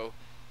Francisco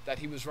that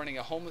he was running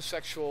a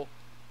homosexual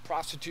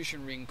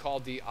prostitution ring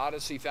called the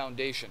Odyssey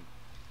Foundation.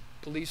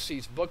 Police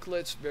seized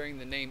booklets bearing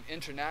the name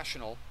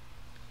International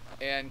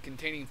and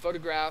containing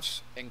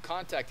photographs and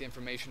contact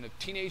information of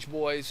teenage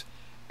boys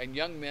and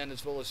young men,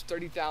 as well as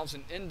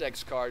 30,000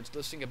 index cards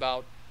listing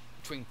about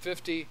between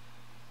 50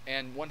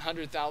 and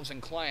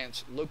 100,000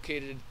 clients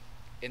located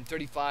in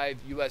 35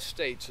 U.S.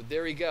 states. So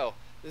there you go.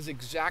 This is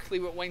exactly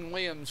what Wayne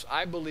Williams,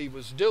 I believe,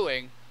 was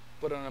doing,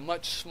 but on a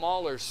much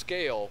smaller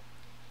scale,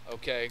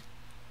 okay?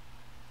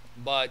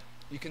 But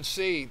you can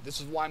see,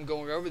 this is why I'm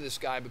going over this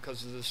guy,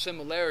 because of the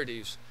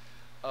similarities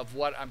of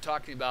what I'm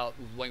talking about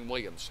with Wayne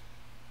Williams.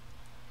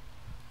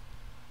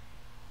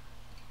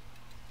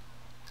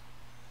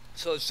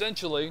 So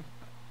essentially,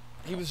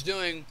 he was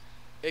doing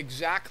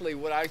exactly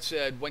what I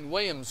said Wayne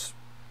Williams,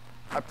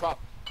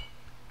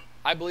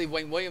 I believe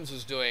Wayne Williams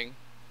was doing,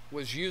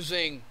 was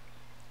using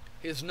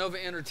his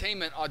Nova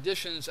Entertainment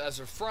auditions as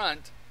a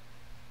front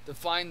to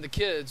find the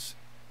kids.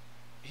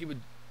 He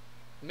would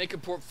make a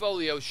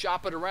portfolio,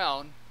 shop it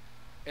around,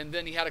 and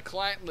then he had a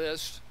client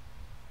list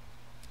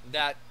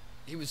that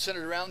he would send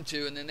it around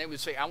to, and then they would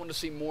say, I want to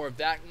see more of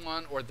that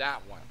one or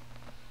that one.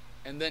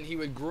 And then he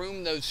would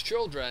groom those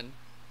children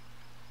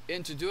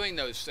into doing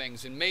those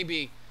things. And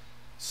maybe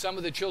some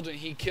of the children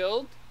he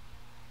killed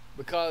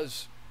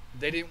because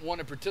they didn't want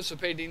to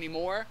participate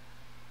anymore.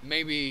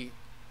 Maybe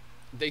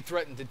they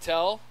threatened to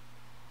tell.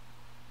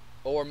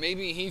 Or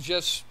maybe he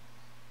just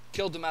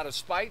killed them out of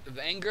spite, of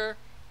anger.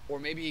 Or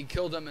maybe he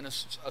killed them in a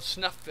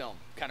snuff film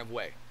kind of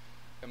way.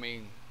 I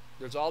mean,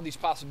 there's all these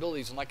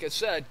possibilities. And like I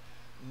said,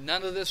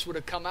 none of this would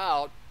have come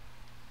out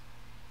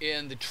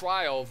in the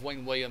trial of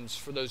Wayne Williams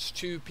for those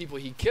two people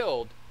he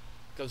killed,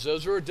 because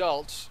those were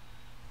adults,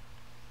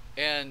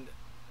 and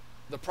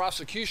the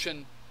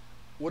prosecution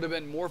would have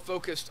been more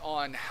focused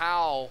on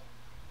how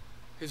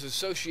his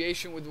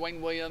association with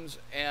Wayne Williams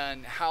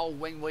and how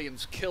Wayne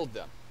Williams killed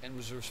them and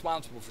was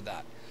responsible for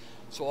that.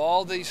 So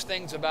all these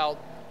things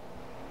about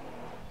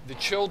the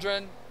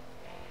children,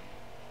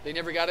 they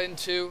never got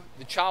into.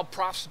 The child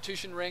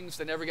prostitution rings,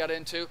 they never got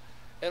into.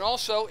 And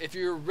also, if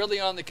you're really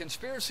on the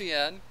conspiracy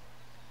end,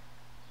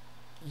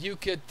 you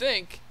could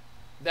think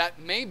that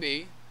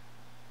maybe,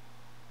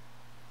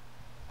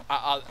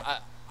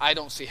 I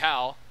don't see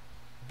how,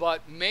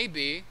 but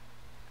maybe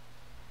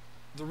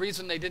the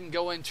reason they didn't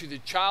go into the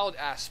child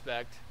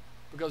aspect,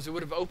 because it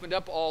would have opened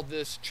up all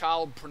this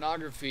child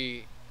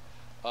pornography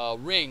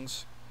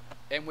rings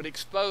and would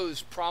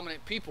expose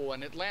prominent people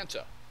in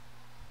Atlanta.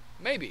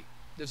 Maybe.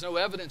 There's no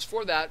evidence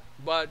for that,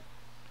 but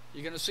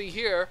you're going to see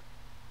here,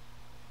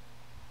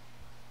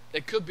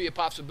 it could be a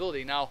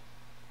possibility. Now,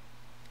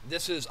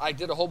 I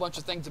did a whole bunch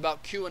of things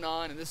about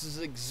QAnon, and this is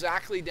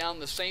exactly down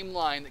the same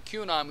line that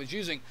QAnon was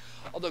using,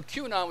 although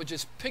QAnon was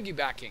just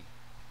piggybacking.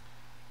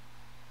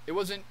 He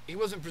wasn't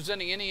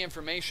presenting any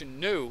information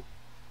new.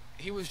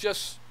 He was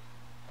just,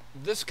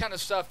 this kind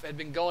of stuff had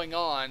been going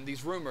on,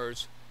 these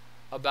rumors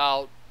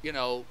about,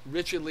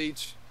 rich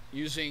elites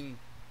using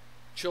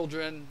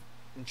children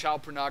and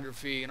child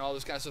pornography and all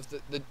this kind of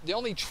stuff. The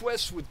only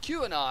twist with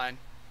QAnon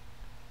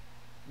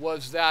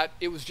was that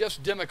it was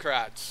just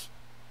Democrats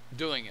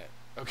doing it,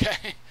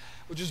 okay?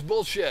 Which is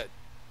bullshit.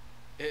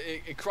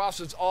 It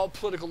crosses all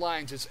political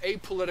lines. It's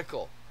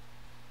apolitical.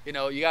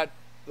 You got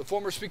the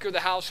former Speaker of the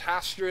House,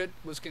 Hastert,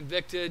 was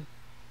convicted,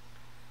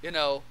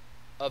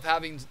 of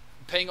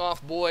paying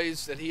off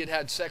boys that he had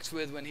had sex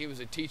with when he was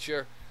a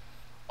teacher.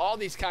 All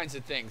these kinds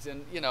of things.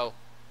 And,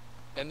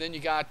 and then you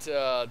got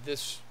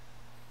this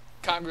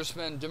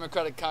congressman,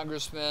 Democratic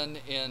congressman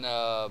in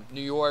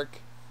New York,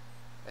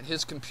 and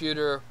his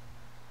computer.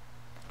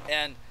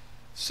 And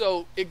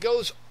so it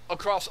goes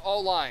across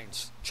all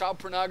lines. Child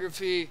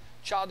pornography,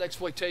 child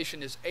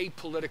exploitation is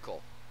apolitical.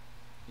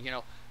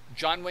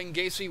 John Wayne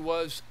Gacy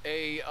was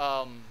a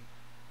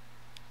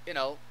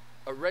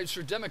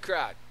registered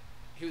Democrat.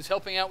 He was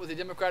helping out with the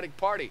Democratic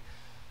Party.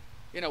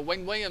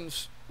 Wayne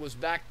Williams was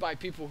backed by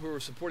people who were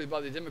supported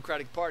by the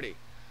Democratic Party.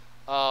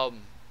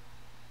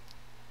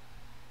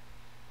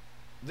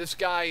 This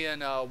guy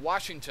in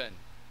Washington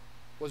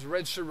was a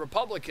registered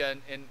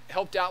Republican and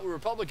helped out with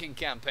Republican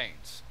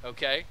campaigns,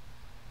 okay?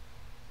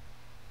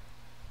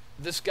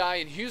 This guy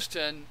in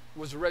Houston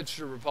was a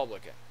registered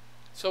Republican.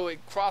 So it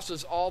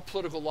crosses all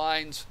political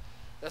lines.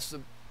 That's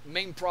the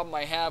main problem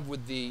I have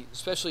with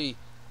especially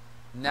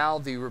now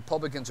the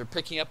Republicans are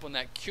picking up on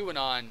that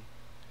QAnon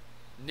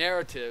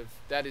narrative,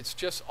 that it's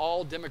just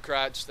all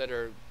Democrats that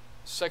are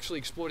sexually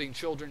exploiting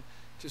children.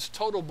 Just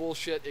total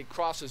bullshit. It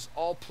crosses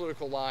all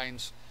political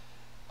lines.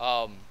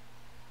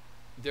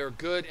 There are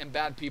good and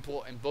bad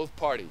people in both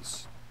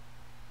parties.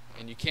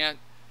 And you can't,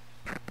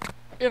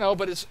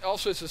 but it's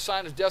a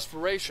sign of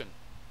desperation.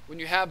 When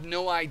you have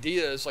no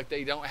ideas, like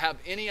they don't have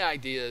any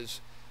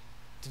ideas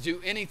to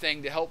do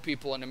anything to help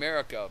people in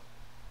America,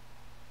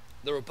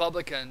 the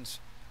Republicans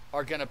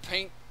are going to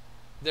paint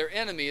their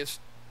enemy as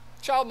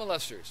child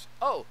molesters.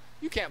 Oh,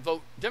 you can't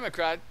vote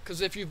Democrat,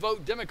 because if you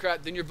vote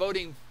Democrat, then you're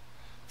voting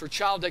for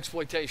child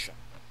exploitation.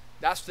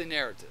 That's the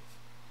narrative.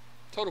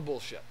 Total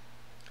bullshit.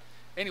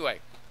 Anyway,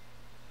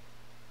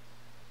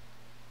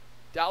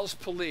 Dallas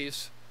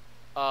police,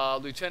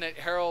 Lieutenant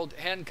Harold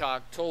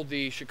Hancock told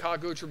the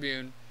Chicago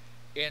Tribune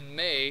in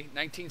May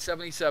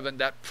 1977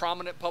 that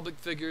prominent public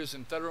figures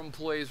and federal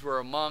employees were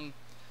among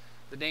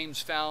the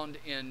names found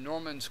in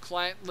Norman's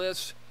client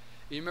list.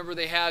 You remember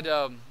they had,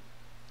 I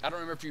don't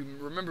remember if you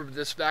remember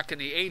this, back in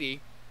the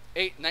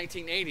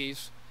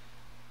 1980s,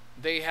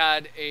 they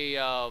had they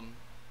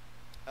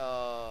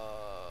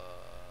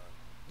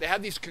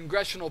had these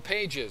congressional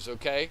pages,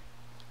 okay?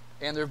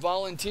 And they're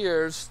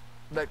volunteers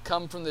that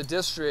come from the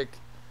district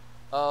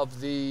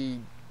of the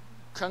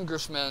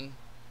congressman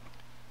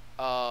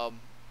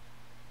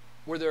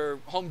where their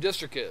home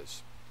district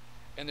is.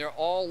 And they're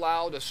all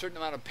allowed a certain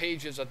amount of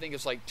pages. I think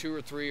it's like 2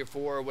 or 3 or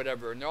 4 or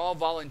whatever. And they're all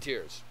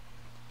volunteers.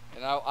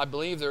 And I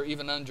believe they're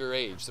even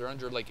underage. They're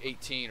under like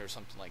 18 or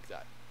something like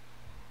that.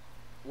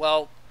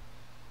 Well,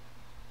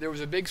 there was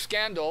a big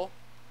scandal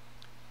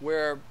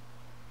where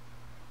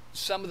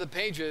some of the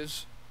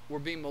pages were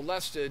being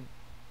molested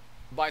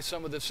by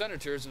some of the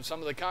senators and some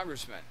of the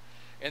congressmen.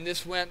 And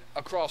this went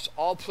across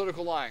all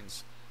political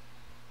lines.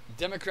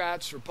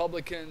 Democrats,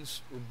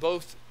 Republicans were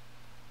both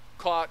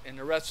caught and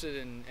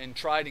arrested and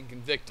tried and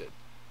convicted.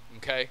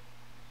 Okay?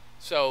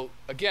 So,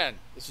 again,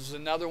 this is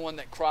another one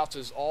that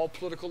crosses all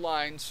political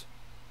lines.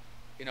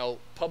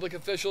 Public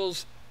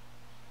officials.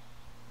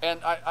 And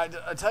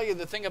I tell you,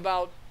 the thing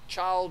about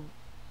child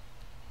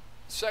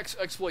sex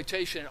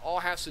exploitation, it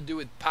all has to do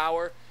with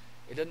power.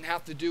 It doesn't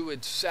have to do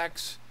with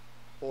sex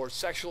or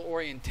sexual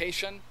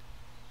orientation.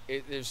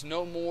 There's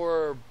no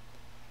more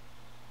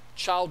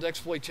child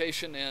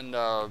exploitation and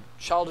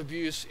child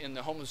abuse in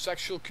the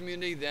homosexual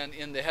community than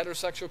in the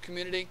heterosexual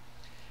community.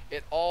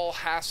 It all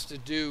has to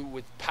do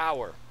with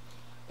power.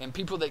 And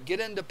people that get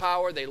into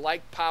power, they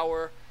like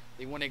power.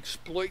 They want to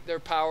exploit their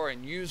power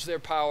and use their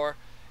power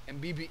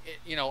and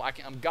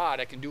I'm God.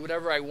 I can do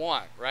whatever I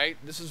want, right?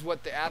 This is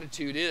what the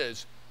attitude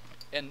is.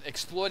 And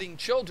exploiting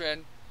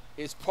children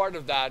is part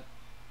of that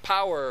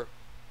power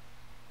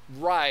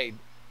ride,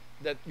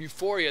 that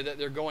euphoria that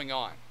they're going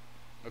on,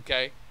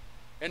 okay?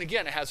 And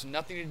again, it has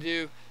nothing to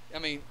do,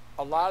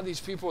 a lot of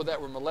these people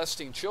that were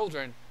molesting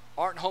children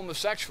aren't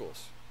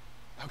homosexuals,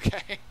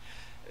 okay?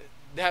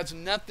 That has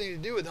nothing to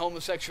do with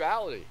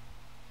homosexuality.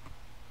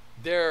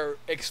 They're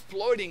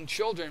exploiting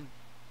children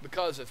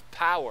because of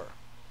power,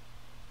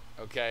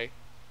 okay?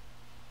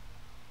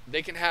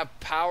 They can have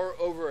power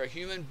over a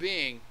human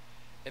being,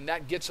 and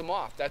that gets them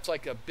off. That's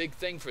like a big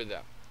thing for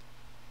them.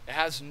 It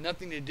has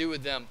nothing to do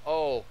with them,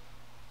 oh,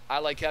 I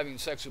like having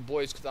sex with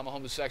boys because I'm a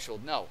homosexual.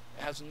 No,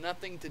 it has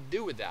nothing to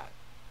do with that.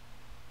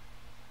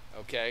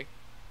 Okay?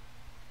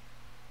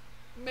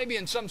 Maybe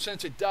in some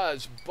sense it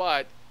does,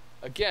 but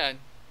again,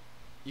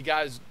 you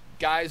guys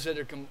that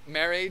are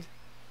married,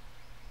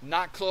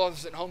 not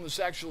closeted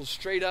homosexuals,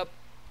 straight up,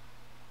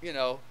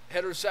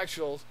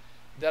 heterosexuals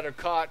that are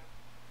caught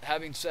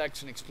having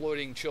sex and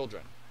exploiting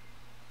children,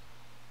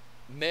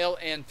 male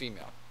and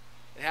female.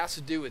 It has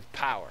to do with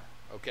power,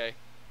 okay?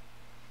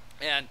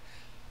 And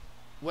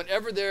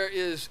whenever there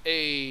is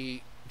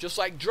just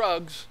like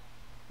drugs,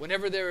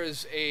 whenever there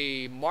is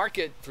a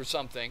market for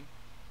something,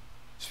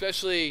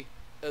 especially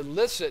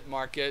illicit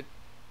market,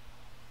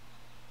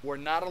 where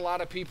not a lot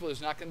of people,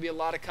 there's not going to be a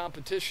lot of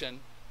competition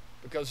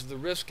because of the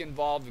risk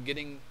involved of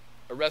getting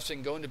arrested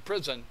and going to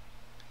prison,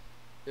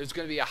 there's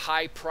going to be a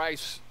high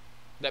price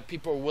that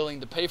people are willing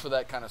to pay for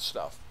that kind of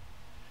stuff.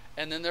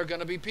 And then there are going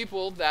to be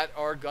people that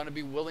are going to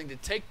be willing to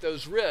take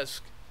those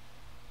risks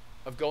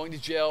of going to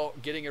jail,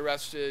 getting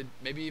arrested,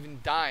 maybe even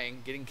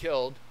dying, getting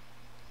killed,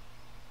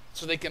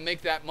 so they can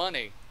make that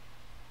money.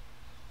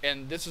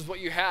 And this is what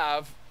you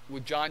have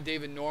with John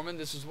David Norman.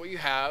 This is what you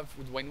have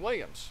with Wayne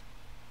Williams.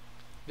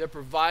 They're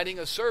providing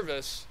a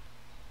service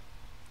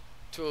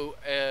to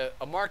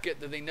a market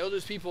that they know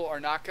those people are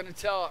not going to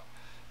tell.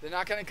 They're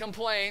not going to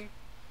complain.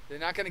 They're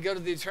not going to go to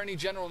the Attorney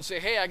General and say,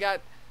 hey, I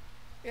got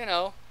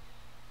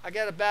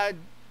a bad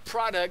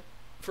product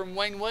from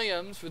Wayne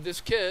Williams with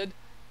this kid,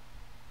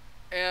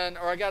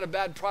 or I got a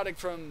bad product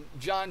from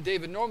John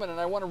David Norman and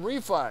I want a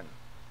refund.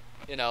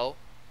 They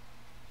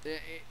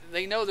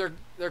know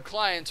their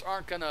clients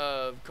aren't going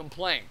to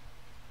complain.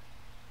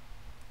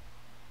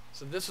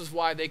 So this is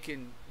why they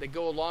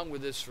go along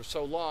with this for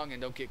so long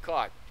and don't get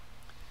caught.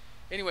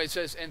 Anyway, it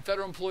says, and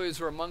federal employees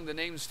were among the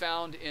names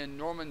found in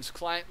Norman's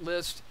client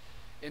list.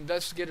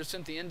 Investigators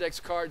sent the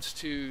index cards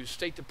to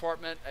State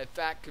Department, a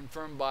fact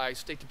confirmed by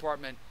State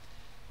Department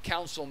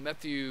Counsel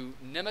Matthew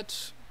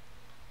Nimitz.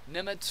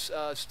 Nimitz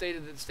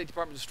stated that the State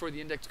Department destroyed the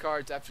index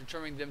cards after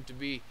determining them to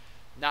be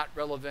not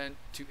relevant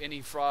to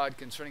any fraud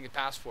concerning a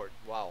passport.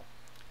 Wow.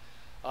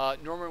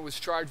 Norman was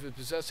charged with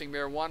possessing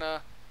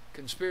marijuana,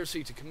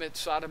 conspiracy to commit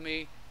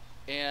sodomy,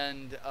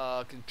 and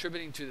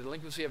contributing to the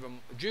delinquency of a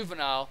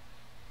juvenile.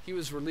 He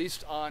was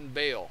released on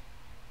bail.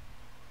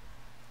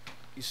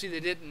 You see, they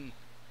didn't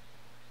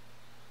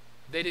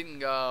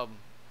go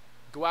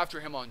after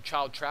him on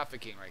child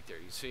trafficking right there,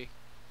 you see.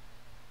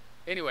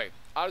 Anyway,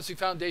 Odyssey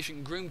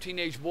Foundation groomed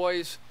teenage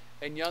boys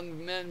and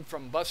young men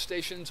from bus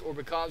stations or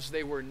because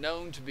they were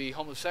known to be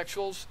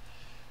homosexuals.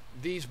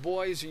 These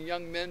boys and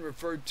young men,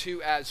 referred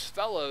to as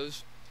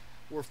fellows,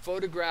 were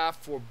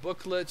photographed for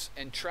booklets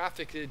and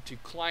trafficked to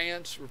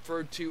clients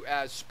referred to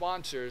as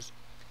sponsors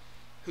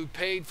who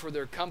paid for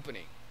their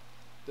company.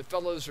 The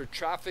fellows are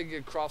trafficked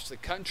across the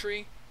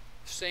country,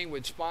 staying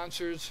with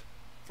sponsors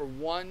for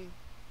 1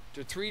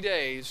 to 3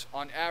 days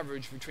on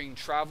average between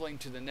traveling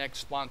to the next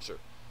sponsor.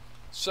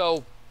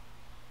 So,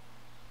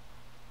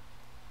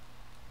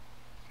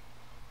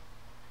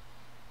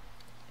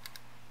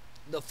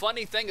 the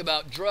funny thing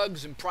about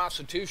drugs and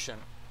prostitution,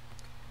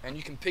 and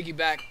you can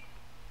piggyback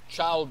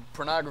child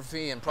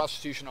pornography and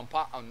prostitution on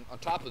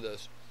top of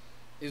this,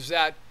 is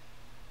that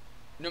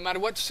no matter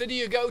what city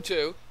you go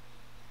to,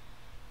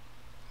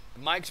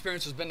 my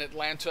experience has been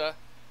Atlanta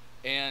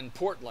and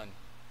Portland,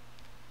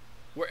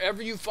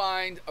 wherever you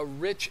find a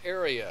rich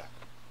area,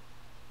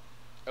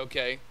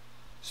 okay,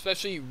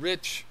 especially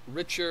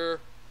richer,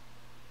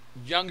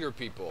 younger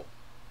people,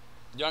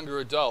 younger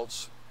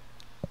adults,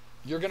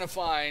 you're going to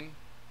find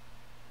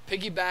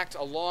piggybacked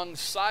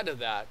alongside of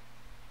that,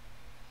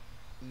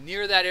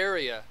 near that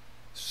area,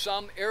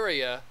 some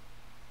area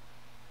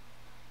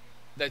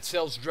that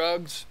sells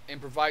drugs and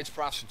provides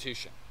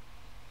prostitution.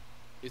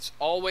 It's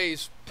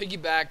always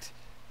piggybacked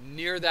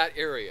near that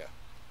area.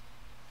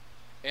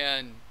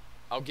 And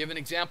I'll give an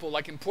example,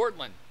 like in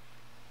Portland.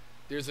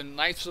 There's a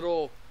nice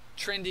little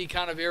trendy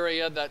kind of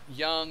area that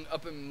young,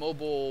 up and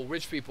mobile,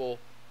 rich people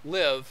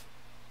live.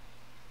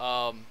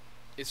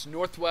 It's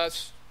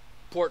Northwest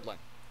Portland.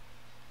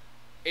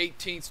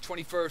 18th,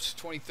 21st,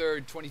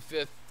 23rd,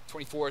 25th,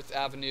 24th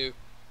Avenue,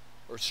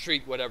 or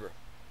street, whatever.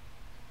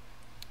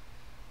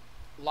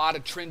 A lot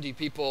of trendy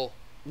people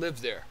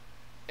live there.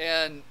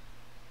 And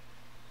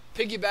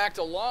piggybacked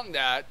along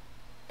that,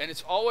 and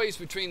it's always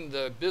between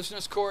the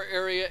business core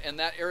area and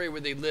that area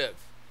where they live.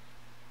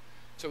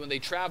 So when they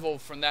travel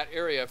from that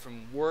area,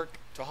 from work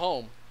to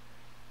home,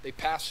 they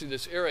pass through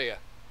this area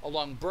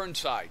along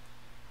Burnside.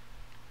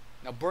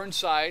 Now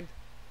Burnside,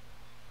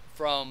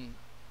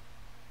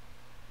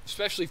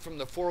 especially from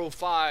the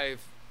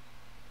 405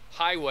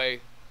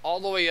 highway all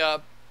the way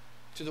up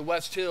to the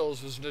West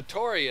Hills, was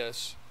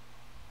notorious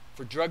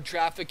for drug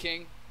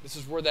trafficking. This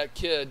is where that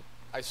kid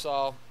I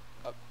saw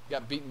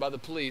got beaten by the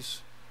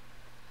police,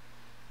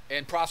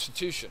 and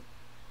prostitution.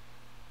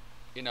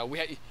 You know,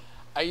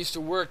 I used to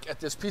work at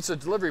this pizza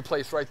delivery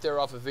place right there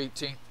off of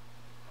 18th,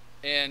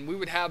 and we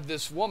would have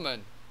this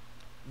woman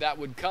that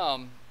would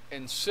come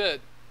and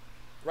sit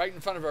right in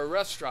front of our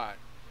restaurant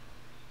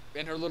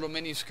in her little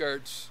mini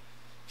skirts.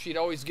 She'd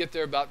always get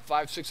there about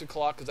 5, 6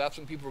 o'clock because that's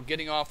when people were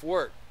getting off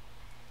work.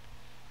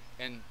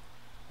 And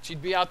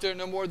she'd be out there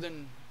no more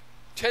than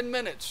 10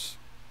 minutes.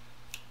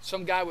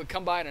 Some guy would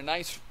come by in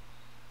a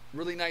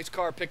really nice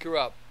car, pick her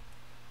up.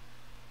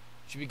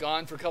 She'd be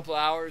gone for a couple of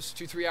hours.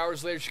 2, 3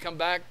 hours later, she'd come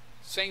back,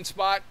 same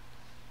spot.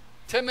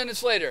 10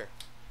 minutes later,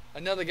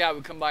 another guy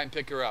would come by and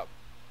pick her up.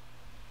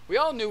 We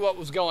all knew what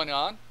was going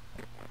on.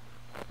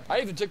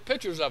 I even took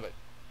pictures of it.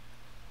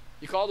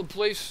 You call the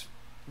police,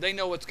 they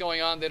know what's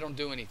going on, they don't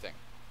do anything.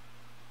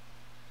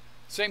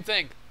 Same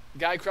thing,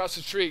 guy across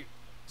the street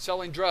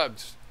selling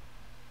drugs.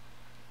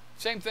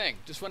 Same thing,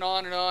 just went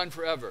on and on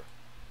forever.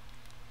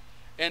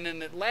 And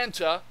in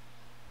Atlanta,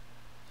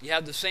 you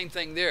have the same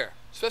thing there,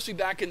 especially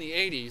back in the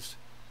 80s.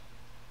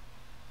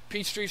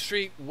 Peachtree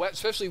Street,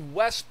 especially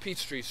West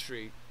Peachtree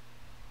Street,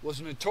 was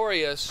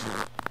notorious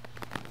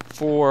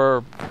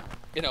for,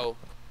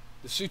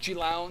 the Suchi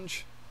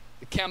Lounge,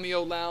 the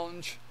Cameo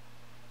Lounge,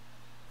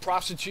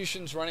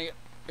 prostitution's running,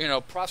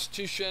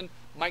 prostitution.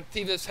 Mike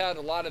Thievis had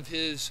a lot of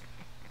his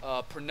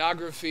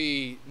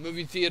pornography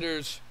movie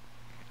theaters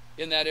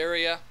in that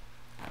area.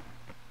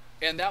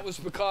 And that was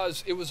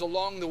because it was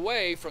along the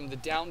way from the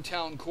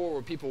downtown core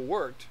where people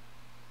worked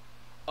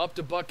up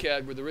to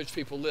Buckhead where the rich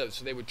people lived.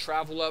 So they would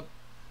travel up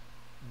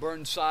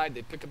Burnside,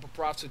 they'd pick up a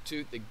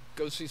prostitute, they'd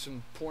go see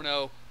some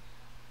porno,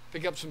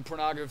 pick up some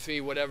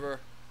pornography, whatever,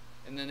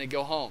 and then they'd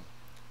go home.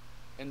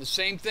 And the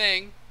same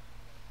thing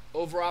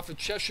over off of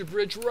Cheshire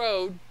Bridge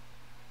Road,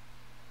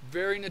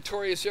 very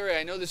notorious area.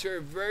 I know this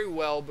area very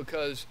well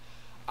because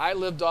I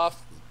lived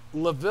off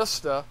La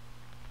Vista,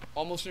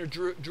 almost near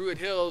Druid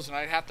Hills, and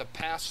I'd have to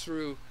pass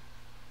through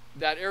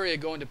that area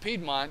going to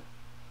Piedmont,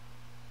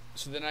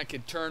 so then I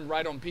could turn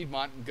right on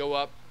Piedmont and go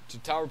up to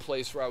Tower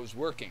Place where I was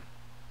working.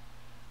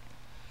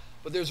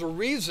 But there's a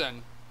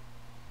reason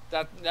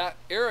that that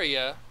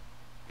area,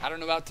 I don't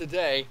know about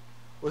today,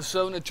 was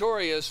so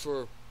notorious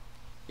for,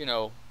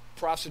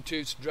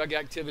 prostitutes, drug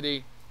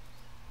activity,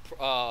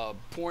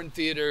 porn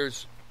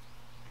theaters,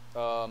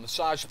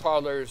 massage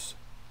parlors,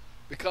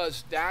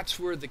 because that's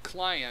where the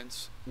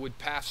clients would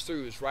pass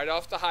through. It's right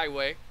off the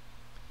highway.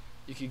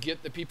 You could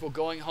get the people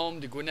going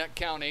home to Gwinnett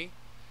County.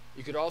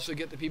 You could also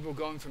get the people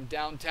going from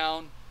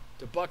downtown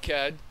to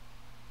Buckhead,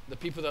 the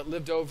people that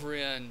lived over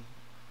in,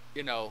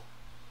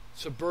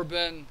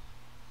 suburban,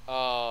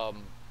 DeKalb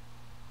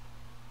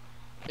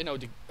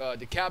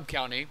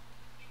County.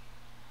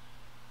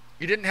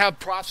 You didn't have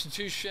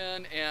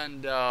prostitution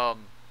and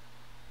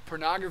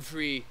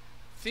pornography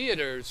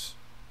theaters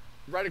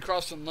right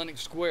across from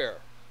Lenox Square.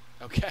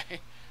 Okay?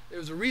 There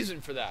was a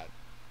reason for that.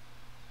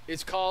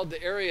 It's called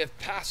the area of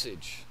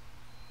passage.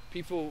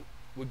 People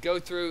would go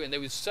through and they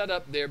would set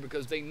up there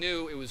because they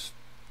knew it was,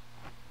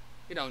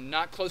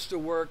 not close to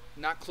work,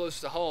 not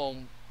close to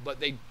home, but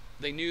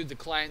they knew the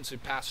clients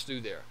would pass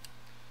through there.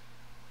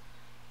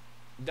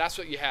 That's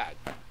what you had.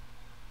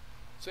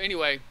 So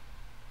anyway,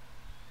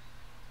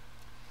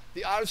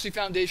 the Odyssey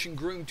Foundation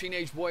groomed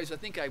teenage boys. I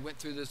think I went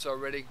through this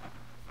already.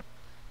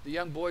 The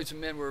young boys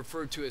and men were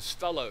referred to as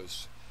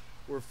fellows,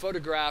 were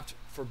photographed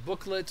for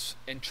booklets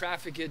and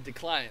trafficked to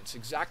clients.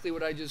 Exactly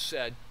what I just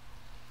said.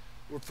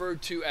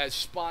 Referred to as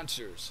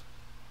sponsors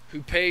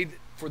who paid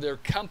for their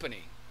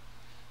company.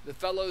 The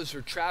fellows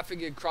are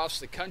trafficked across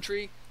the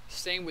country,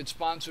 staying with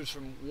sponsors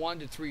from 1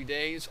 to 3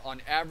 days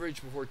on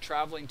average before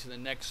traveling to the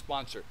next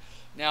sponsor.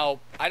 Now,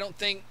 I don't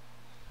think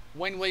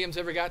Wayne Williams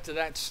ever got to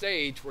that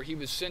stage where he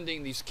was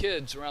sending these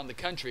kids around the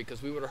country,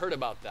 because we would have heard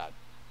about that.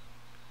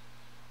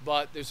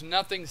 But there's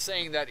nothing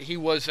saying that he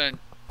wasn't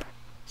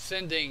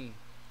sending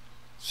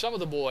some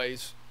of the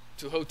boys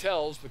to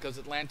hotels, because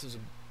Atlanta's a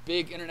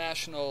big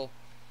international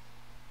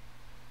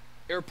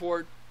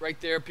airport right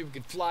there. People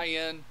could fly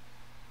in,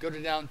 go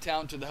to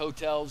downtown to the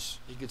hotels.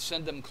 He could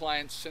send them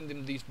clients, send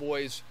them these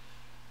boys,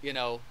 make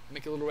a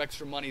little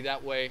extra money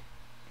that way.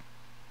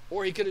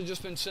 Or he could have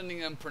just been sending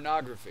them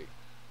pornography,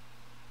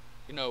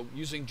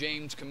 using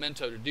James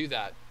Comento to do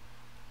that.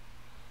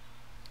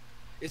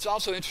 It's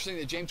also interesting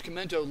that James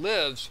Comento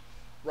lives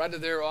right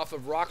there off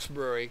of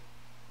Roxbury,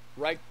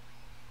 right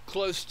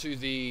close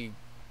to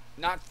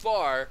not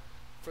far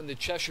from the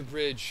Cheshire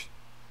Bridge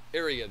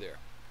area there.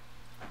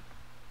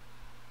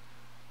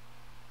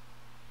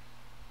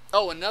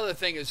 Oh, another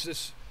thing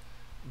is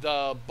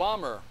the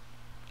bomber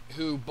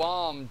who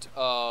bombed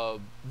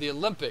the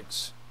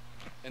Olympics,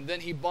 and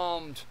then he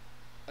bombed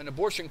an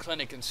abortion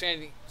clinic in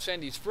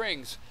Sandy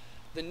Springs.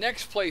 The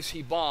next place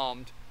he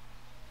bombed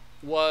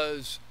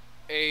was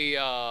a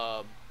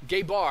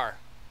gay bar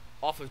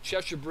off of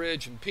Cheshire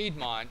Bridge in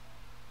Piedmont.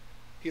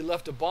 He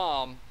left a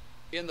bomb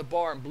in the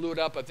bar and blew it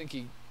up. I think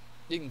he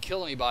didn't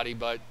kill anybody,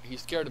 but he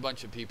scared a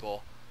bunch of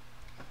people.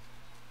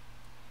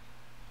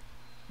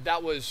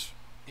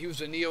 He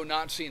was a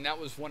neo-Nazi, and that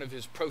was one of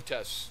his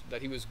protests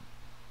that he was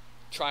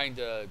trying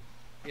to,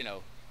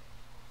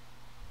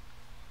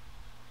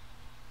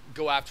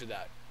 go after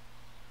that.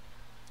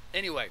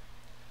 Anyway,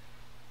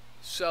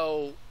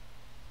 so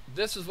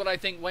this is what I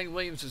think Wayne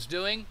Williams is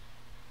doing.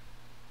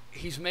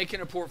 He's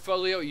making a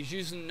portfolio. He's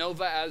using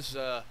Nova as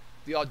the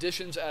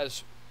auditions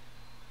as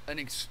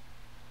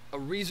a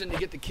reason to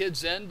get the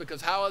kids in,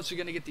 because how else are you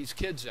going to get these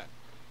kids in?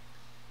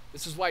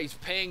 This is why he's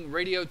paying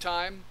radio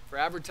time for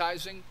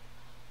advertising.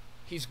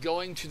 He's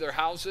going to their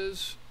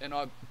houses and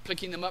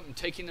picking them up and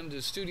taking them to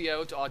the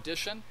studio to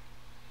audition.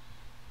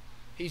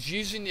 He's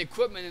using the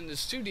equipment in the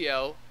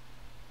studio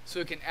so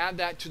he can add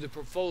that to the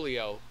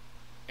portfolio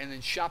and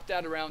then shop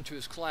that around to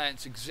his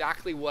clients,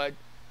 exactly what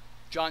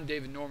John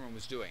David Norman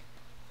was doing.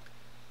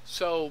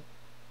 So,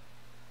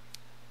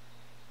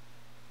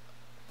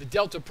 the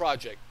Delta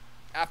Project.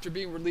 After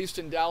being released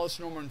in Dallas,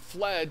 Norman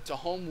fled to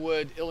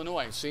Homewood,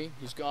 Illinois. See,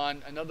 he's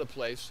gone another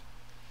place.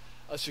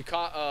 A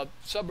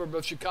suburb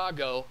of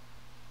Chicago,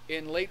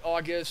 in late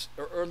August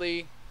or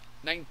early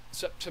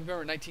September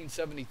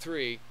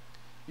 1973.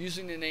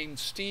 Using the name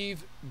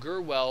Steve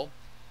Gurwell,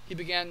 he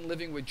began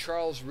living with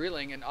Charles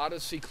Reeling, an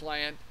Odyssey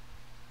client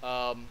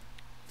from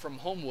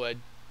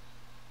Homewood.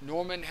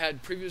 Norman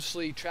had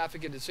previously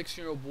trafficked a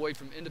 16-year-old boy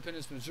from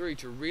Independence, Missouri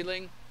to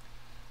Reeling,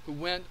 who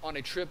went on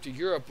a trip to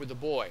Europe with the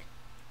boy.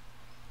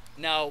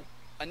 Now,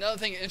 another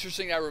thing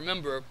interesting I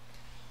remember,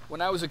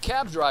 when I was a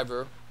cab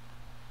driver,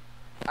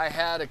 I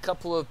had a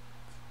couple of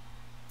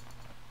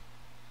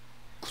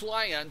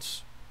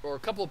clients, or a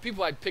couple of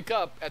people I'd pick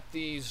up at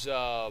these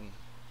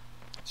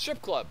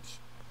strip clubs,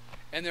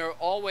 and they're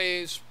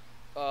always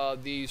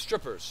the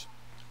strippers.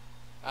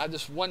 I had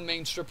this one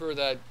main stripper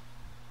that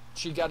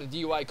she got a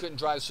DUI, couldn't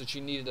drive, so she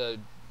needed to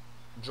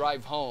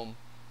drive home,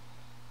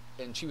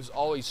 and she was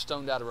always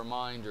stoned out of her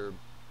mind or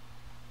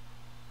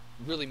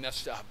really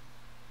messed up.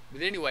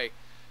 But anyway,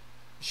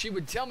 she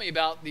would tell me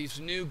about these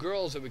new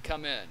girls that would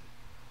come in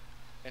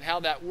and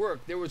how that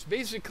worked. There was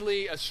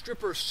basically a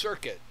stripper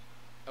circuit.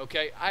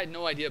 Okay, I had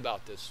no idea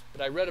about this,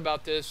 but I read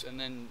about this, and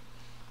then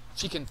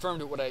she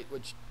confirmed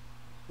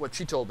what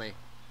she told me.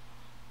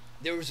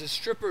 There was a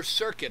stripper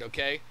circuit,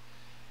 okay?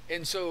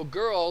 And so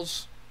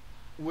girls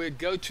would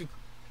go to,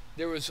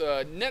 there was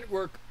a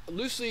network, a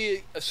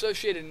loosely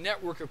associated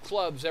network of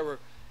clubs that were,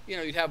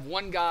 you'd have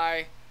one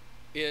guy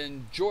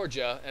in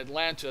Georgia,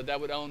 Atlanta,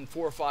 that would own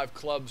 4 or 5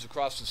 clubs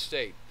across the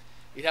state.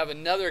 You'd have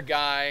another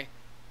guy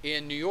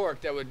in New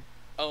York that would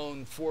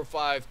own 4 or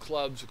 5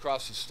 clubs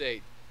across the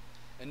state.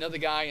 Another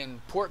guy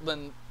in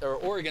Portland or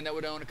Oregon that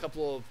would own a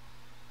couple of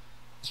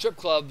strip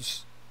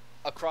clubs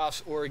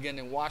across Oregon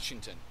and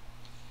Washington.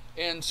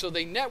 And so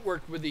they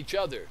networked with each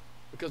other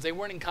because they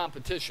weren't in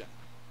competition,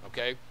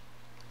 okay?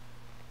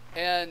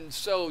 And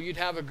so you'd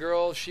have a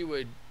girl, she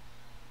would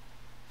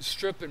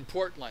strip in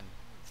Portland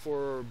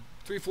for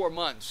 3-4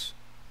 months.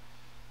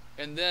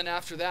 And then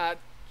after that,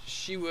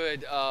 she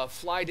would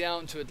fly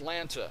down to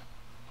Atlanta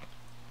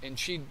and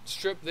she'd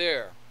strip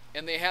there.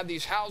 And they had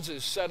these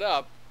houses set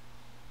up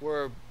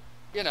where,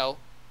 a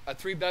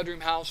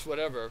 3-bedroom house,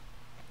 whatever,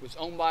 was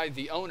owned by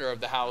the owner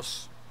of the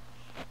house.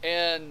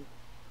 And,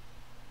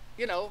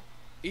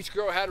 each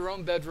girl had her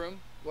own bedroom,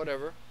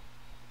 whatever.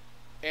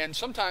 And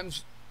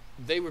sometimes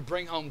they would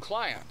bring home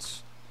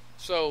clients.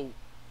 So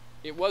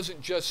it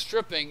wasn't just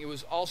stripping, it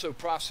was also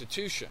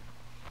prostitution.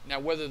 Now,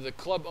 whether the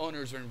club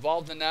owners are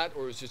involved in that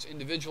or it's just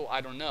individual,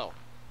 I don't know.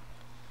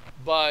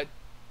 But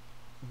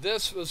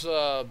this was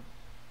a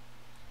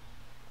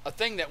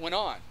thing that went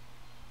on.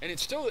 And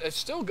it's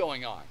still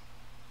going on,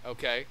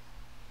 okay?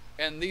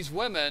 And these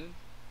women,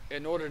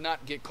 in order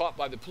not to get caught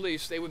by the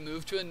police, they would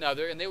move to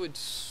another, and they would,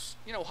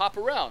 hop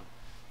around.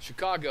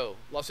 Chicago,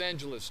 Los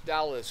Angeles,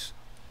 Dallas.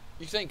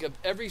 You think of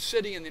every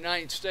city in the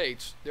United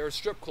States, there are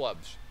strip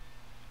clubs.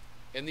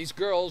 And these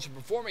girls are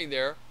performing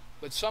there,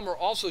 but some are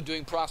also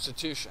doing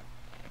prostitution.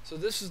 So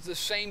this is the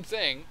same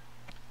thing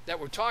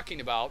that we're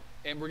talking about,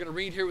 and we're going to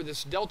read here with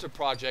this Delta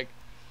project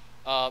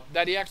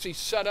that he actually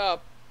set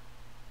up,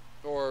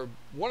 or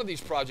one of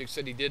these projects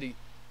that he did,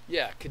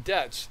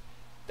 cadets,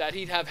 that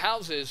he'd have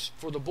houses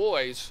for the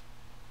boys,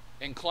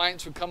 and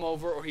clients would come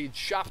over, or he'd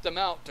shop them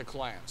out to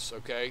clients,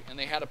 okay? And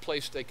they had a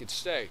place they could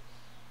stay.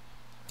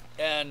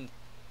 And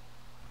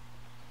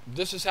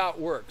this is how it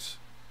works.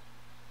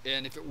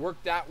 And if it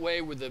worked that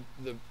way with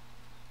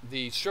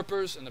the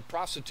strippers and the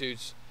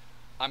prostitutes,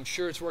 I'm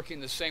sure it's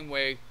working the same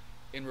way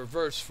in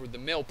reverse for the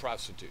male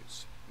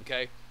prostitutes,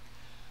 okay?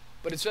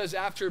 But it says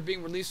after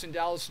being released in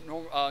Dallas,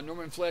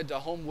 Norman fled to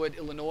Homewood,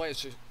 Illinois.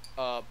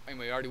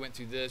 Anyway, I already went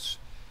through this.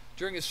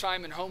 During his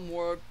time in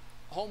Homewood,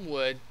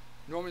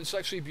 Norman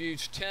sexually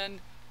abused 10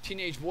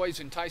 teenage boys,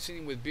 enticing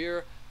them with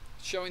beer,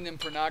 showing them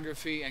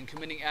pornography, and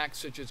committing acts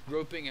such as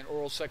groping and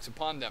oral sex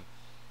upon them.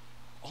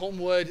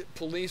 Homewood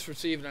police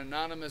received an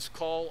anonymous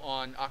call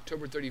on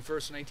October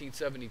 31st,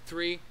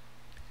 1973.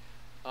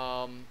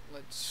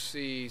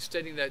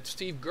 Stating that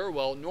Steve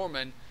Gerwell,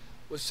 Norman,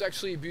 was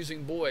sexually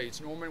abusing boys.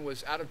 Norman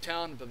was out of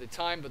town by the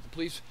time, but the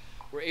police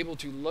were able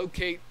to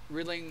locate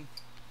Rilling,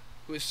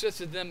 who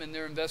assisted them in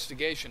their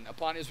investigation.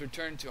 Upon his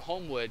return to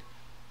Homewood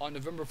on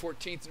November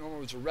 14th, Norman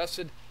was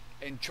arrested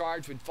and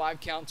charged with 5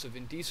 counts of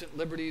indecent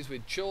liberties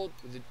with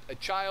a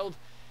child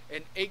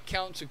and 8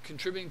 counts of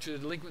contributing to the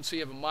delinquency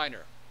of a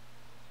minor.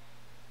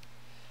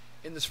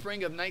 In the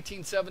spring of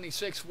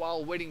 1976, while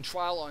awaiting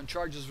trial on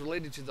charges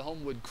related to the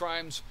Homewood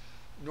crimes,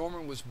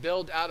 Norman was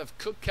bailed out of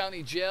Cook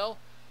County Jail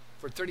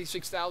for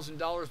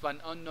 $36,000 by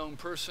an unknown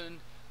person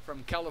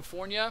from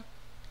California.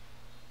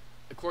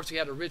 Of course, he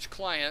had a rich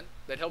client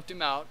that helped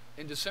him out.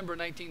 In December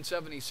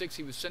 1976,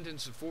 he was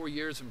sentenced to 4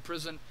 years in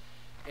prison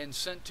and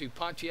sent to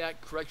Pontiac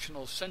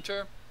Correctional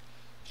Center.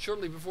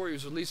 Shortly before he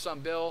was released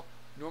on bail,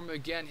 Norman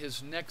began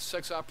his next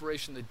sex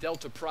operation, the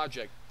Delta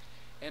Project,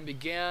 and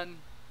began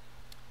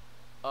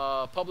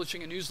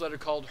publishing a newsletter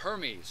called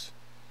Hermes.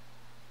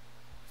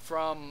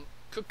 From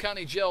Cook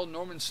County Jail,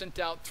 Norman sent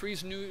out 3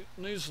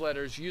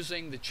 newsletters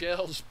using the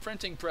jail's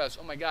printing press.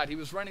 Oh my God, he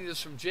was running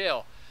this from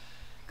jail,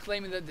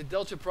 claiming that the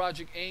Delta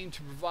Project aimed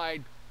to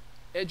provide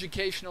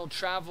educational,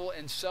 travel,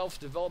 and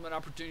self-development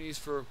opportunities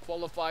for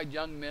qualified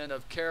young men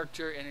of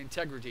character and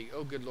integrity.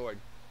 Oh, good Lord.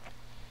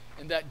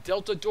 And that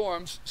Delta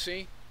dorms,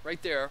 see,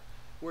 right there,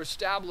 were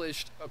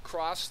established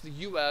across the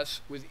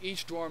U.S., with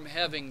each dorm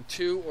having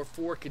 2 or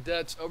 4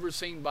 cadets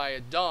overseen by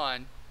a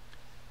Don.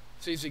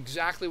 See, it's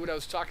exactly what I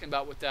was talking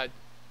about with that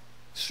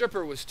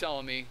stripper was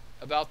telling me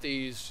about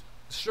these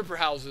stripper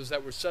houses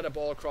that were set up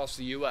all across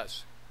the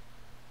U.S.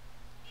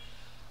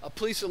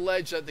 Police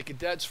allege that the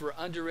cadets were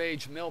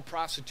underage male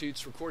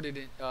prostitutes recruited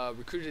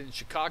in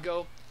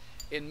Chicago.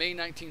 In May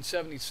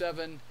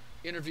 1977,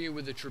 interview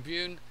with the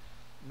Tribune,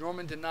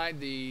 Norman denied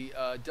the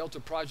Delta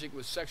Project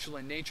was sexual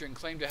in nature and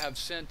claimed to have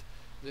sent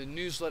the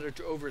newsletter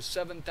to over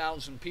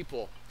 7,000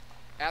 people.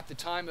 At the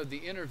time of the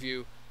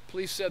interview,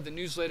 police said the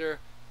newsletter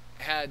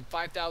had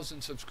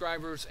 5,000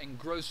 subscribers and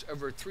grossed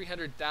over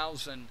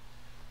 $300,000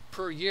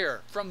 per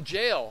year from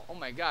jail. Oh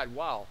my God,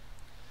 wow.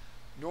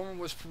 Norman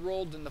was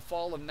paroled in the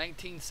fall of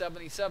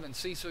 1977.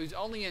 See, so he's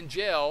only in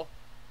jail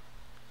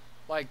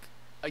like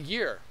a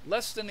year,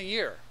 less than a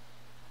year.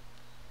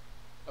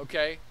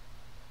 Okay?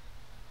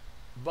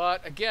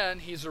 But again,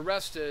 he's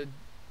arrested,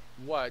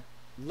 what,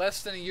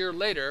 less than a year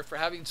later for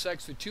having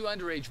sex with two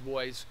underage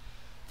boys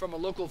from a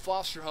local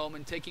foster home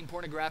and taking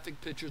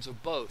pornographic pictures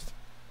of both.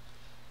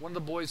 One of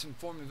the boys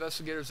informed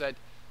investigators that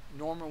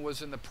Norman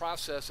was in the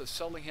process of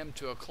selling him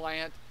to a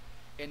client,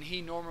 and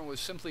Norman, was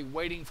simply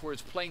waiting for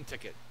his plane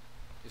ticket.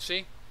 You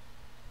see?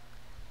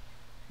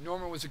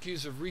 Norman was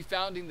accused of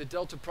refounding the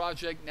Delta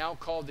Project, now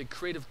called the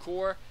Creative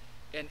Corps,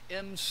 and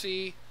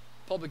MC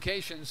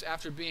Publications,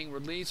 after being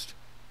released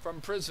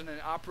from prison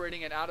and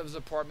operating it out of his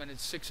apartment at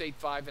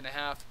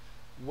 685.5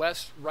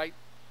 West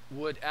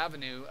Wrightwood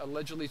Avenue,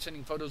 allegedly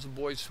sending photos of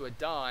boys to a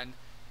don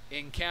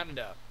in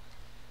Canada.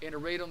 In a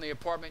raid on the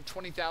apartment,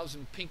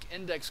 20,000 pink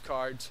index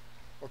cards,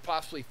 or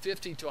possibly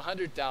 50 to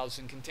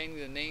 100,000, containing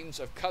the names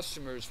of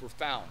customers, were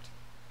found.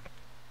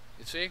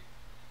 You see?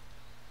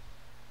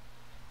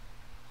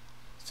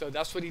 So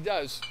that's what he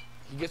does.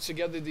 He gets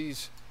together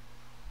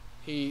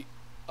he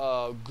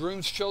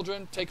grooms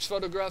children, takes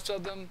photographs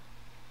of them,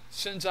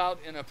 sends out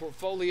in a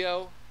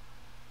portfolio,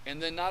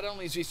 and then not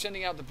only is he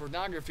sending out the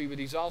pornography, but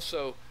he's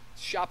also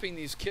shopping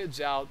these kids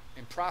out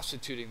and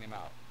prostituting them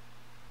out.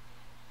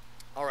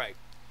 All right.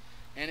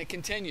 And it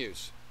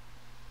continues.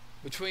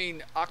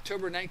 Between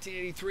October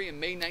 1983 and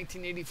May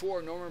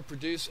 1984, Norman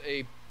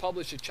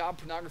published a child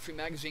pornography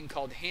magazine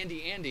called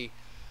Handy Andy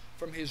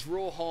from his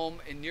rural home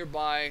in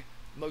nearby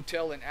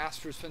motel in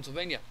Aspers,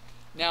 Pennsylvania.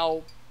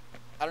 Now,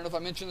 I don't know if I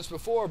mentioned this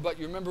before, but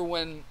you remember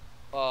when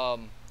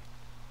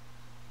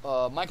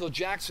Michael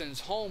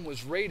Jackson's home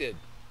was raided,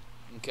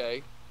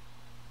 okay?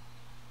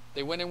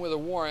 They went in with a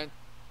warrant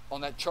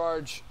on that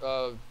charge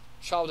of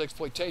child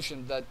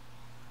exploitation that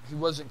he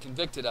wasn't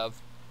convicted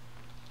of.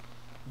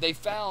 They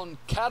found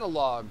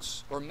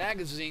catalogs or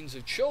magazines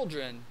of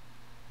children,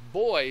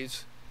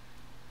 boys,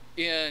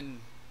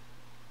 in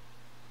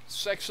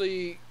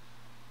sexually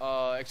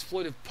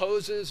exploitive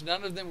poses.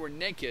 None of them were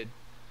naked,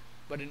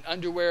 but in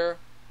underwear,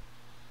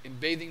 in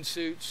bathing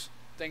suits,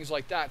 things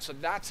like that. So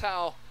that's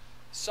how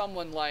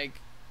someone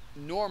like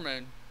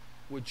Norman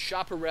would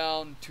shop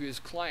around to his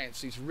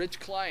clients, these rich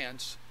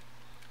clients,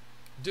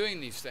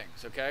 doing these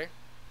things, okay?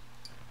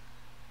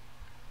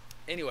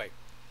 Anyway,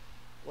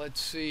 let's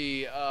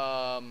see.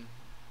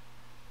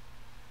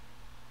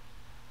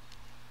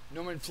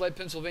 Norman fled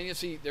Pennsylvania.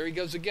 See, there he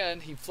goes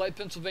again. He fled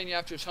Pennsylvania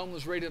after his home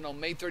was raided on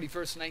May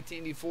 31st,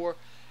 1984,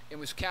 and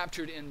was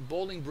captured in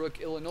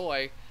Bolingbrook,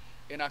 Illinois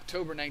in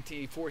October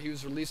 1984. He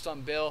was released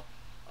on bail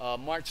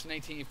March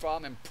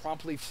 1985 and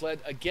promptly fled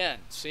again.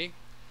 See?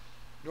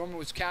 Norman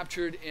was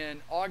captured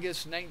in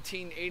August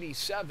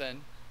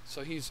 1987,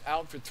 so he's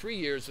out for 3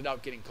 years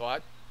without getting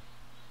caught,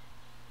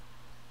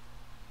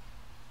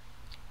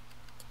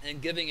 and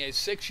giving a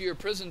 6-year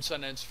prison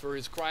sentence for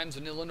his crimes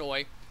in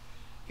Illinois.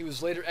 He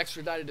was later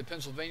extradited to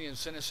Pennsylvania and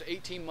sentenced to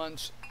 18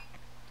 months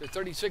to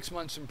 36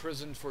 months in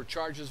prison for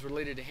charges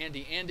related to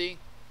Handy Andy.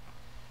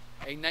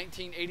 A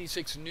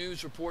 1986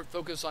 news report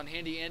focused on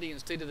Handy Andy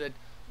and stated that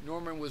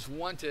Norman was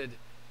wanted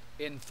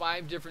in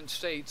 5 different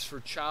states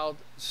for child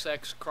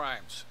sex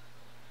crimes.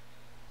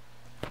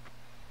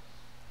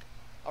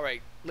 All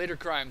right, later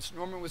crimes.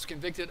 Norman was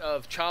convicted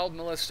of child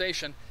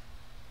molestation.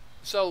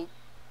 So,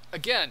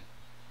 again,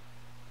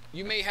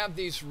 you may have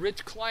these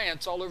rich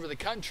clients all over the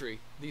country,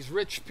 these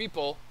rich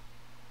people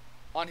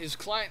on his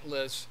client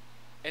list,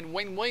 and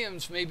Wayne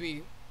Williams may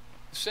be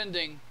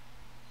sending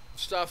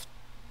stuff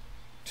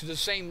to the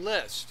same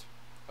list,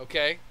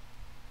 okay?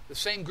 The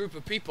same group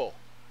of people,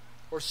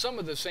 or some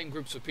of the same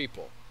groups of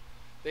people.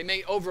 They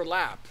may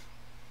overlap,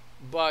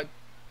 but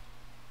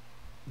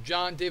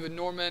John David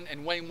Norman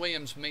and Wayne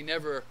Williams may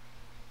never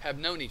have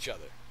known each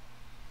other.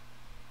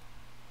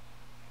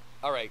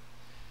 All right.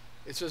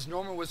 It says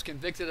Norman was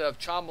convicted of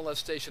child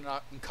molestation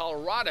in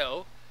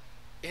Colorado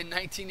in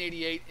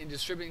 1988 and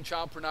distributing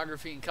child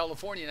pornography in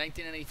California in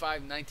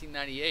 1995 and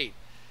 1998.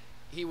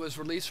 He was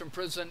released from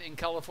prison in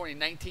California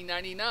in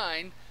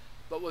 1999,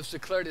 but was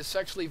declared a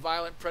sexually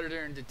violent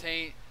predator and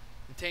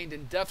detained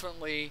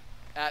indefinitely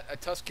at a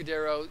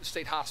Tuscadero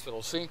State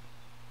Hospital. See?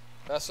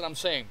 That's what I'm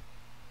saying.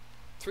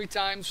 3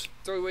 times,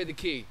 throw away the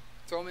key.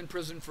 Throw them in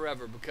prison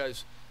forever,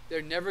 because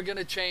they're never going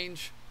to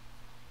change.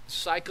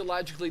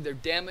 Psychologically, they're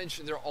damaged,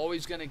 and they're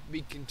always going to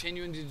be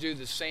continuing to do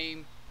the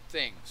same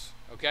things,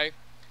 okay?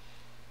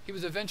 He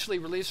was eventually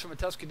released from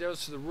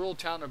Atascadero to the rural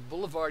town of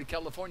Boulevard,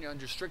 California,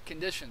 under strict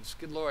conditions.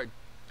 Good Lord.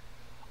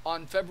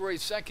 On February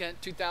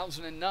 2nd,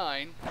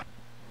 2009,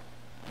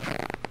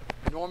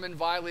 Norman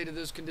violated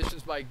those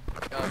conditions by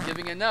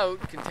giving a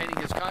note containing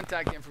his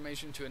contact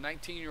information to a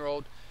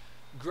 19-year-old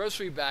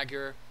grocery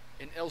bagger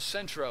in El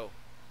Centro.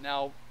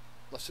 Now,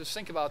 let's just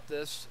think about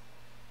this.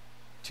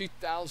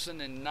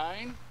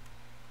 2009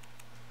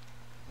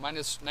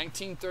 minus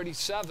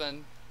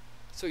 1937,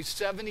 so he's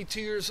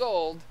 72 years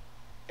old,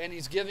 and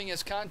he's giving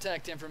his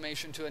contact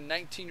information to a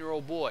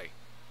 19-year-old boy.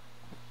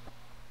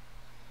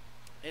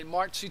 In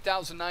March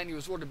 2009, he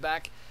was ordered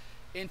back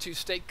into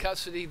state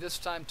custody, this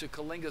time to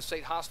Coalinga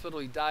State Hospital.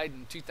 He died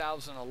in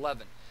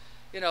 2011.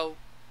 You know,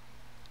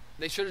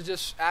 they should have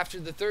just, after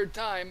the 3rd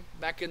time,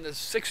 back in the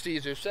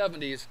 60s or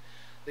 70s,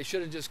 They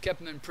should have just kept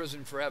them in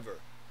prison forever,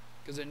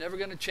 because they're never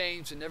going to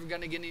change. They're never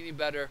going to get any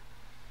better.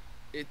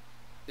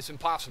 It's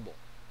impossible.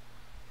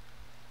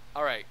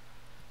 All right,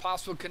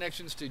 possible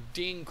connections to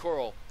Dean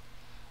Corll.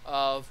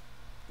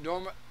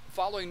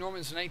 Following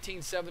Norman's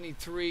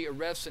 1973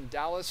 arrest in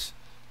Dallas,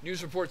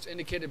 news reports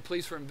indicated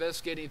police were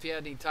investigating if he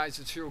had any ties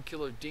to serial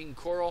killer Dean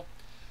Corll.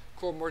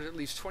 Corll murdered at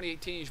least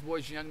 28 teenage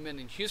boys and young men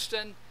in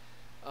Houston.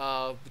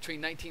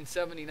 Between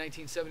 1970 and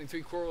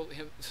 1973, Corll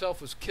himself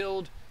was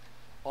killed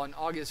on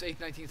August 8,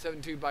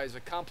 1972 by his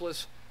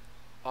accomplice,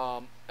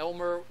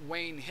 Elmer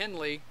Wayne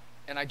Henley.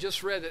 And I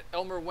just read that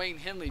Elmer Wayne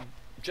Henley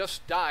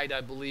just died,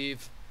 I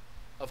believe,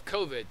 of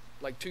COVID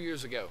like 2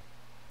 years ago,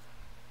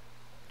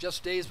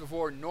 just days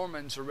before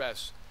Norman's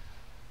arrest.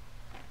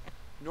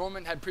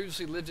 Norman had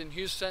previously lived in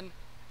Houston,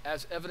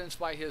 as evidenced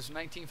by his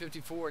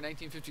 1954 and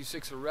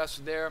 1956 arrests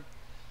there.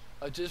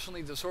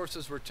 Additionally, the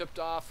sources were tipped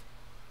off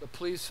the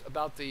police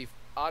about the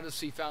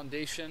Odyssey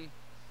Foundation,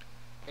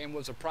 and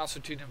was a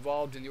prostitute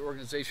involved in the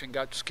organization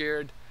got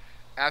scared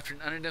after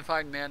an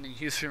unidentified man in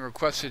Houston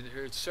requested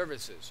her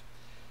services.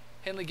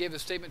 Henley gave a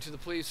statement to the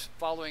police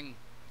following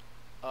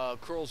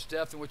Corll's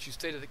death, in which he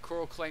stated that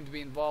Corll claimed to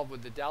be involved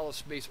with the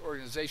Dallas-based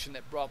organization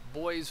that brought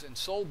boys and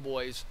sold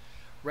boys,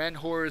 ran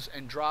whores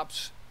and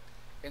drops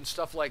and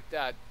stuff like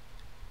that.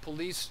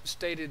 Police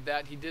stated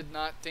that he did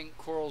not think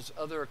Corll's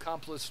other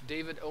accomplice,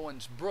 David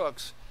Owens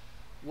Brooks,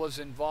 was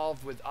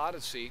involved with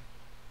Odyssey,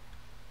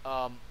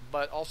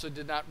 but also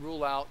did not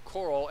rule out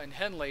Corll and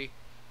Henley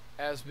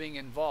as being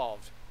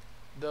involved,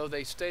 though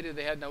they stated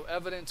they had no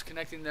evidence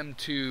connecting them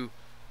to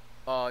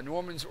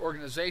Norman's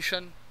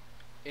organization.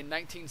 In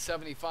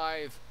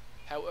 1975,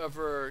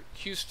 however,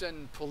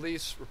 Houston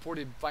police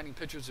reported finding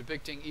pictures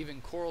depicting even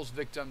Corll's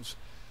victims.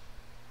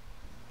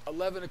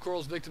 11 of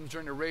Corll's victims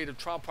during a raid of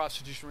trial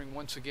prostitution ring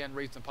once again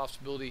raised the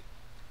possibility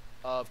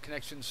of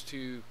connections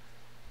to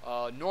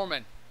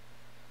Norman.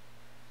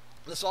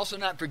 Let's also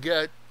not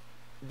forget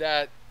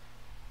that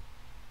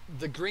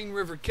the Green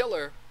River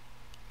Killer,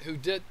 who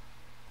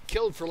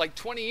killed for like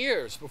 20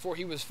 years before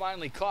he was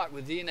finally caught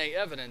with DNA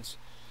evidence,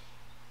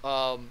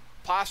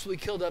 possibly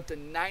killed up to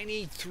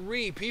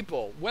 93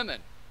 people,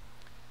 women,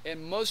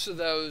 and most of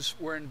those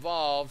were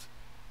involved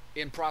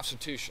in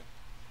prostitution.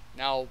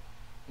 Now,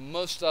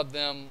 most of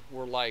them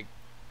were like,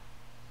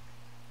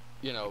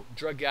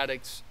 drug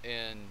addicts,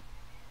 and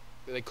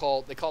they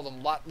call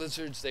them lot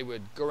lizards. They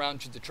would go around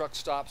to the truck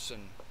stops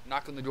and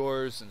knock on the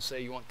doors and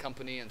say you want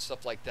company and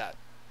stuff like that.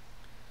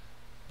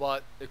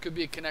 But there could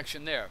be a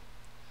connection there.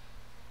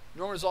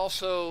 Norman is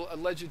also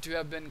alleged to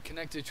have been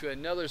connected to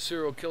another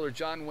serial killer,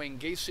 John Wayne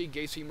Gacy.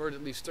 Gacy murdered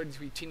at least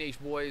 33 teenage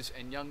boys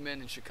and young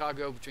men in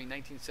Chicago between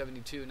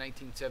 1972 and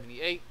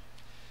 1978.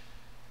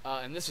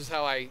 And this is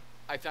how I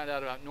found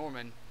out about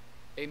Norman.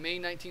 A May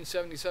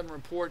 1977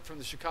 report from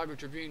the Chicago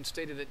Tribune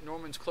stated that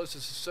Norman's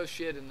closest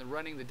associate in the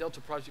running the Delta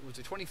Project was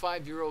a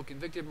 25-year-old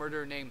convicted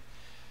murderer named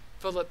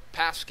Philip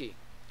Paskey.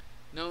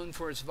 Known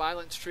for his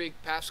violent streak,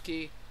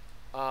 Paskey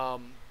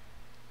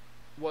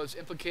was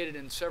implicated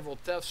in several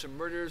thefts and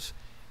murders,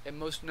 and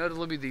most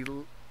notably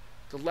the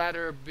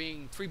latter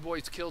being 3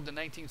 boys killed in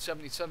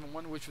 1977,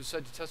 one of which was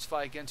said to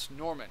testify against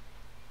Norman.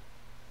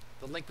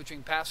 The link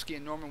between Paskey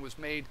and Norman was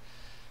made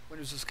when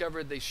it was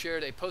discovered they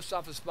shared a post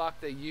office box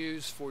they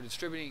used for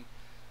distributing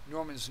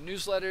Norman's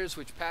newsletters,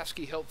 which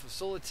Paskey helped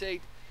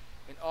facilitate.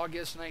 In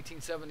August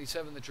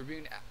 1977, the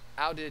Tribune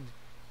outed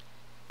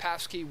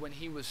Paskey when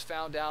he was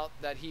found out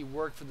that he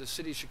worked for the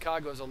city of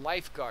Chicago as a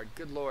lifeguard.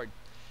 Good Lord.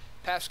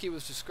 Paskey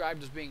was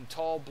described as being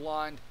tall,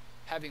 blonde,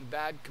 having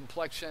bad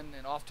complexion,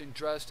 and often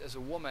dressed as a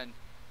woman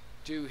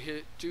due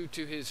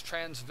to his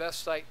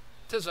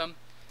transvestitism.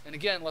 And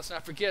again, let's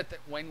not forget that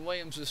Wayne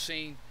Williams was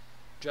seen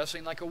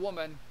dressing like a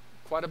woman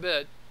quite a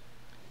bit.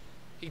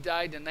 He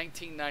died in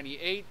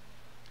 1998.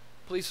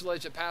 Police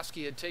allege that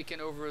Paskey had taken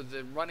over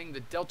running the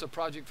Delta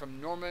Project from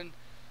Norman,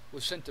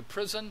 was sent to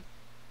prison.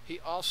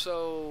 He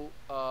also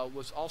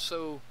was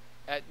also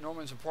at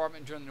Norman's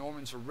apartment during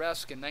Norman's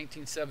arrest in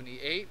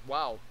 1978.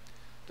 Wow.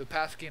 Though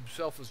Paskey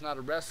himself was not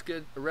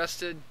arrested.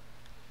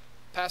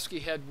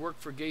 Paskey had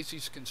worked for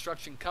Gacy's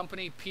construction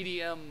company,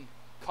 PDM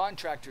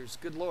Contractors.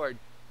 Good Lord.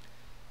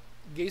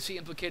 Gacy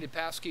implicated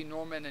Paskey,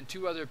 Norman, and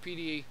 2 other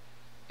PDM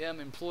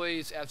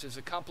employees as his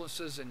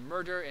accomplices in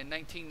murder. In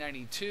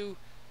 1992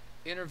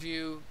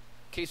 interview,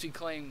 Gacy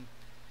claimed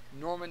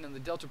Norman and the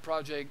Delta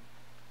Project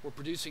were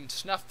producing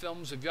snuff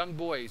films of young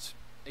boys.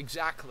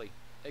 Exactly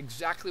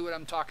what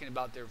I'm talking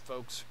about there,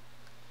 folks.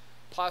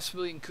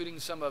 Possibly including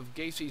some of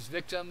Gacy's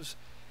victims.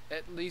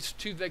 At least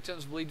 2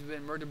 victims believed to have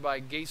been murdered by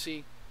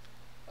Gacy.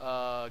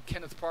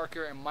 Kenneth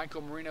Parker and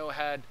Michael Marino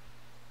had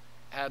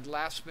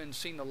last been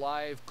seen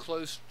alive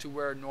close to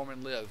where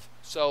Norman lived.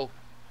 So,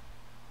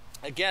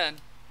 again,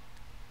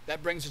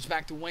 that brings us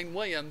back to Wayne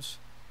Williams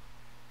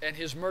and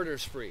his murder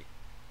spree.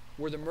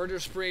 Were the murder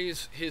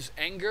sprees his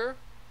anger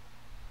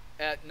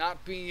at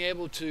not being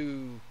able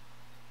to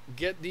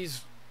get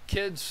these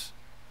kids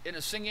in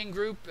a singing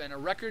group and a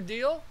record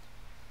deal?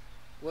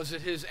 Was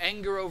it his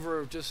anger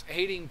over just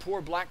hating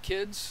poor black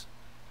kids?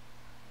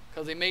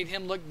 because they made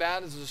him look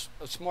bad as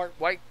a smart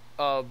white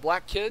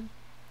black kid?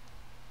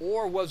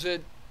 Or was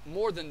it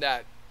more than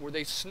that? Were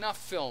they snuff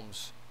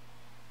films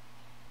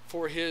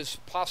for his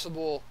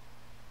possible,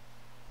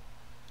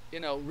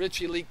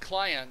 rich elite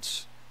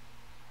clients?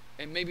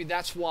 And maybe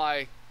that's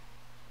why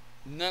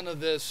none of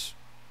this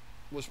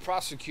was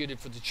prosecuted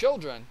for the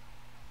children,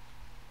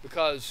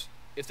 because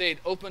if they had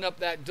opened up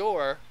that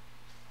door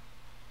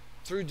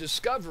through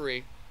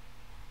discovery,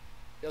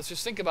 let's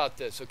just think about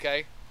this,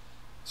 okay?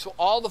 So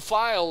all the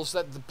files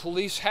that the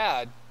police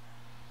had,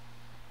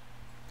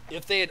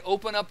 if they had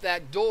opened up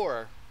that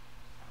door,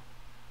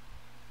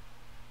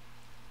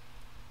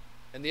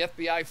 and the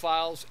FBI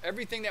files,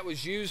 everything that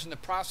was used in the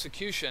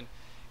prosecution,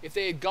 if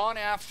they had gone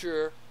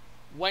after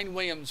Wayne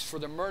Williams for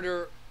the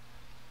murder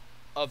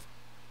of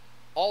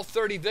all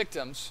 30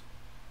 victims,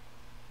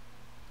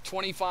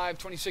 25,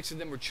 26 of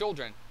them were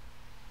children,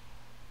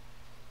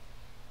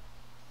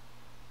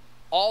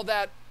 all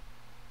that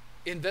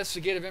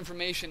investigative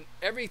information,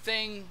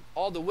 everything,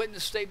 all the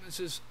witness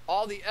statements,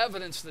 all the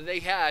evidence that they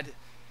had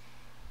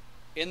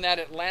in that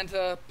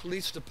Atlanta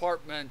Police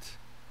Department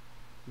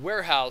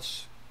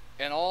warehouse,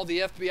 and all the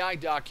FBI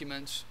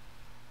documents,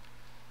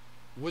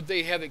 would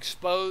they have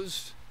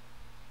exposed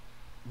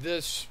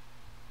this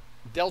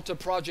Delta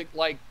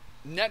Project-like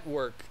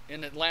network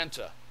in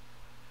Atlanta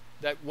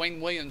that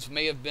Wayne Williams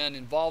may have been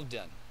involved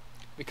in?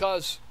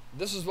 Because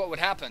this is what would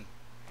happen.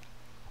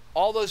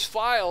 All those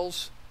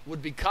files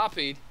would be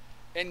copied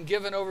and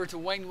given over to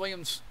Wayne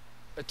Williams'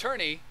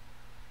 attorney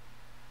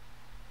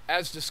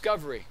as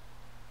discovery.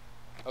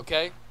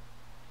 Okay?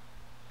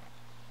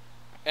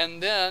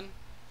 And then,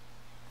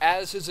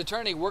 as his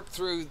attorney worked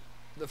through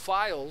the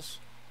files,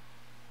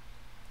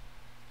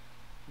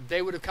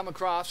 they would have come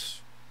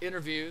across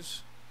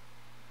interviews,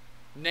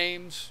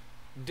 names,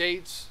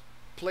 dates,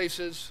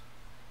 places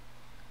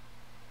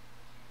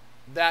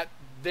that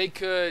they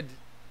could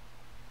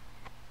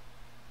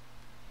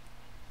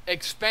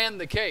expand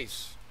the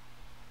case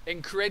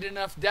and create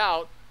enough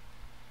doubt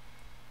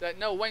that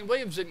no, Wayne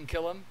Williams didn't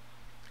kill him.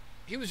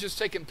 He was just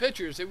taking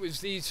pictures. It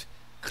was these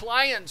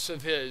clients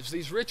of his,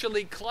 these rich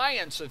elite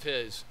clients of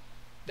his,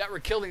 that were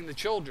killing the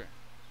children.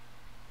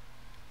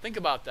 Think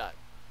about that.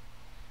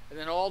 And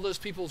then all those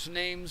people's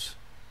names,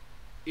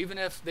 even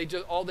if they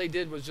just all they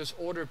did was just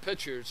order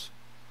pictures,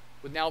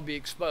 would now be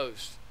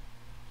exposed.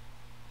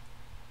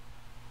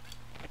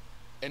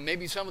 And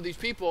maybe some of these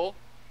people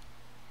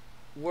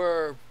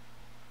were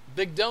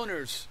big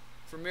donors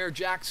for Mayor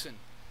Jackson.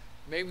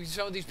 Maybe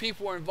some of these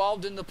people were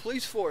involved in the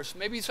police force.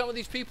 Maybe some of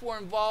these people were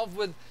involved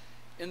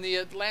in the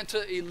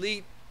Atlanta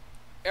elite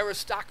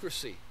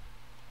aristocracy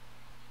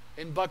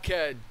in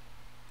Buckhead,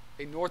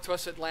 in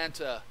Northwest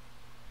Atlanta.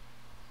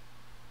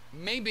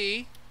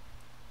 Maybe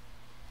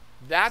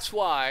that's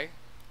why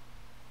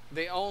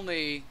they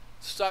only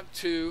stuck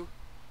to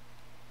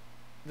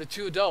the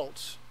two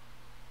adults,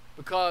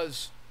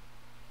 because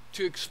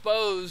to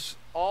expose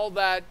all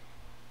that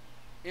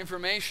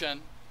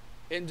information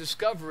in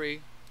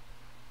discovery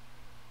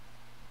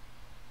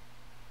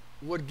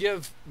would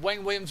give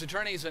Wayne Williams'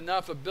 attorneys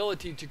enough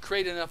ability to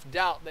create enough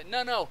doubt that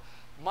no,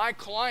 my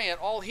client,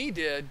 all he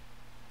did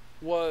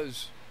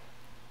was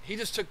he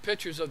just took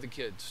pictures of the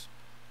kids.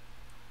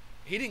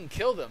 He didn't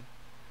kill them.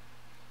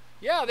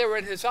 Yeah, they were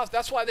in his house.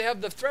 That's why they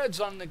have the threads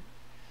on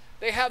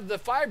they have the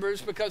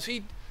fibers, because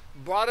he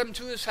brought them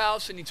to his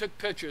house and he took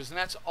pictures, and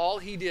that's all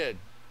he did.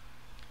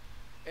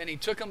 And he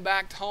took them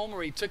back home,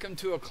 or he took them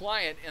to a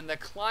client, and the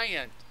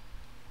client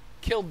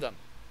killed them.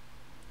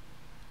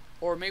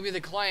 Or maybe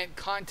the client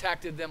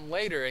contacted them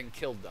later and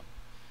killed them.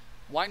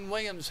 Wayne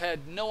Williams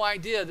had no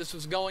idea this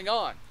was going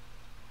on.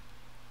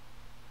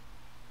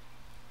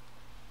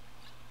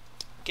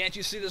 Can't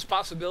you see this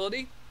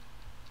possibility?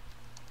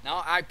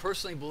 Now, I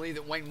personally believe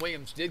that Wayne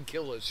Williams did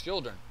kill his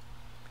children.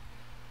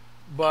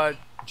 But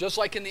just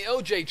like in the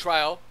O.J.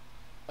 trial,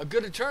 a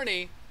good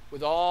attorney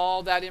with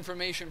all that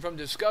information from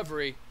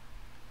discovery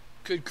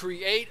could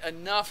create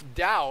enough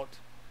doubt,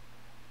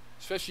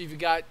 especially if you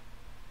got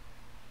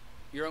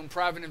your own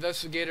private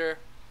investigator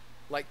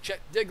like Chet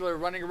Diggler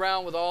running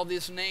around with all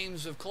these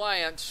names of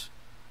clients,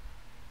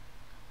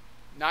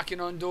 knocking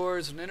on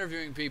doors and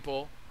interviewing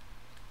people.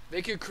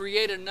 They could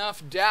create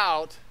enough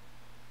doubt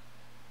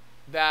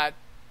that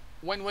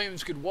Wayne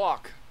Williams could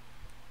walk,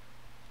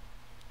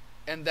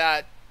 and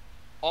that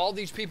all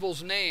these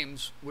people's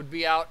names would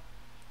be out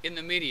in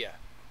the media.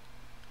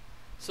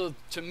 So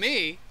to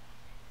me,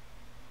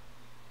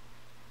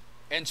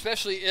 and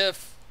especially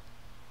if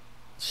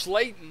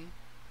Slayton,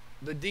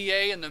 the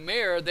DA, and the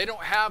mayor, they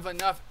don't have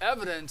enough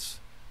evidence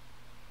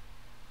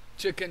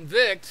to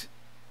convict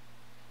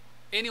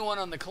anyone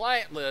on the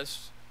client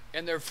list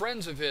and they're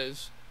friends of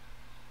his,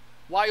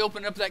 why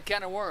open up that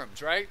can of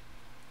worms, right?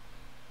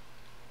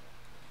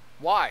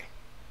 Why?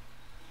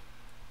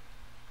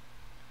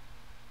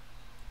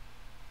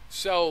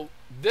 So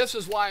this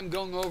is why I'm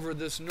going over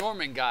this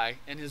Norman guy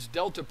and his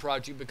Delta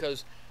Project,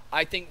 because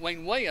I think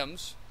Wayne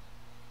Williams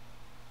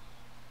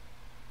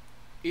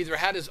either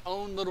had his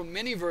own little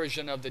mini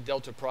version of the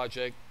Delta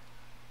Project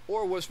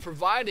or was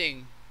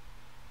providing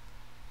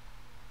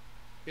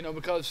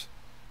Because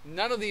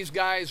none of these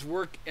guys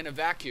work in a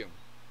vacuum.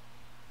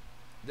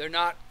 They're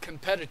not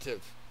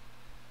competitive.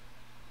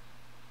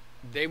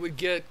 They would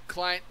get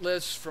client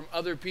lists from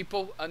other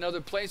people in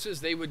other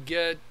places. They would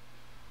get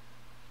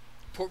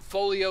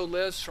portfolio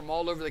lists from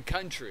all over the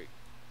country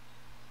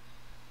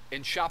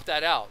and shop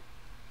that out.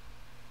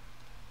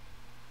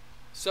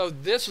 So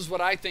this is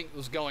what I think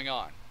was going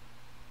on.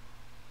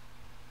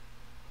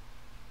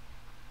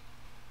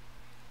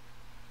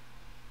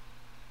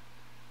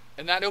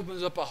 And that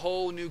opens up a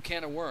whole new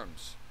can of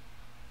worms.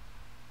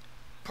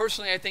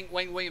 Personally, I think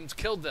Wayne Williams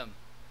killed them,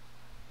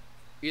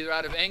 either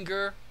out of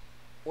anger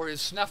or his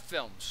snuff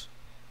films.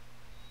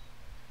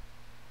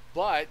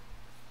 But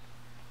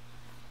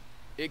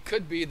it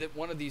could be that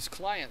one of these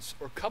clients,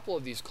 or a couple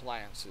of these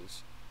clients,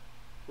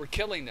 were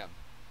killing them.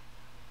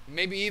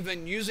 Maybe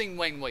even using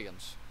Wayne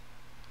Williams.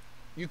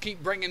 You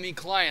keep bringing me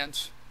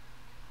clients,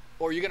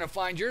 or you're going to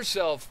find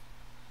yourself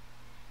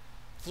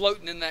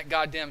floating in that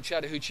goddamn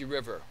Chattahoochee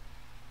River.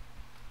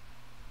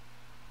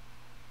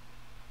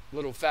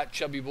 Little fat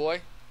chubby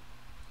boy.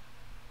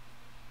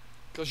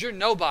 Because you're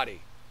nobody.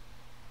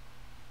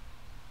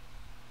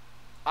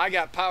 I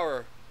got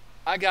power.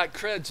 I got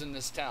creds in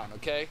this town,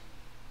 okay?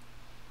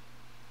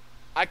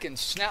 I can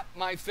snap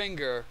my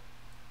finger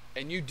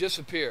and you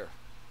disappear.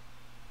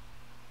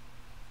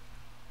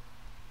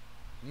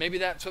 Maybe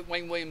that's what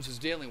Wayne Williams is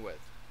dealing with.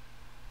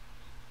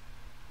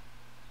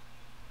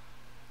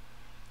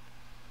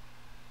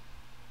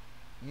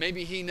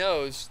 Maybe he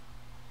knows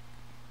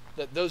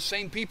that those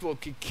same people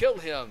could kill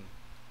him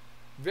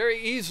very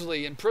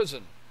easily in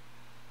prison.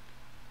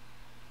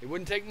 It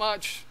wouldn't take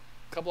much.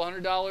 A couple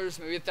 $100,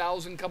 maybe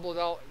 $1,000, couple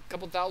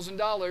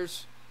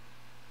 $1,000.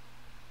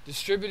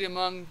 Distribute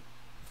among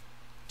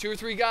 2 or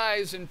 3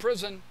 guys in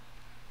prison.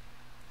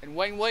 And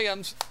Wayne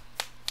Williams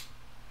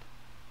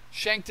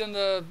shanked in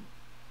the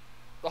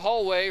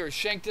hallway or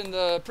shanked in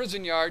the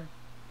prison yard.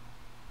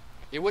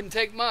 It wouldn't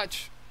take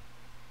much.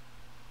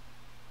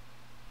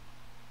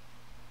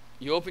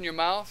 You open your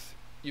mouth,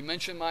 you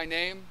mention my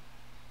name,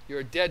 you're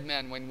a dead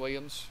man, Wayne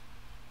Williams.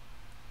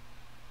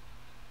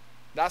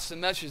 That's the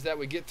message that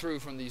we get through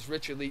from these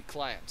rich elite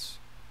clients.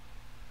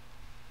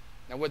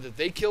 Now, whether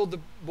they killed the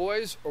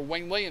boys or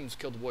Wayne Williams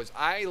killed the boys,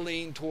 I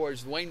lean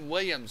towards Wayne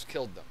Williams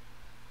killed them.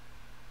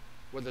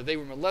 Whether they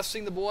were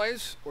molesting the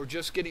boys or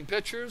just getting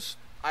pictures,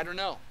 I don't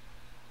know.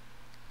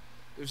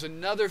 There's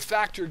another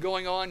factor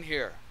going on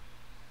here.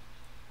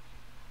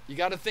 You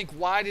got to think,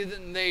 why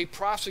didn't they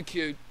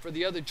prosecute for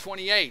the other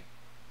 28?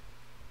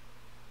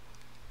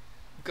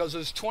 Because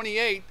those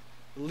 28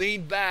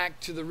 lead back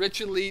to the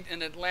rich elite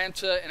in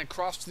Atlanta and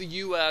across the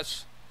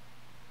U.S.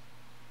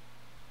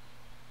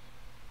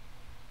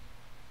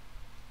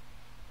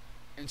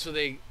 And so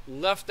they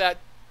left that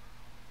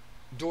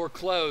door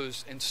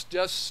closed and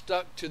just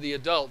stuck to the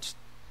adults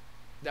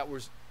that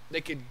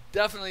they could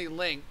definitely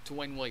link to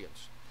Wayne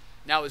Williams.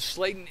 Now, is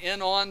Slayton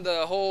in on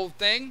the whole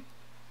thing?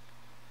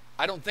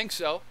 I don't think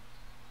so.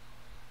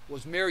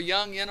 Was Mayor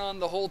Young in on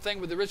the whole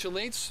thing with the rich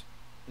elites?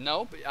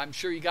 No, but I'm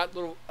sure he got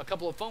a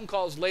couple of phone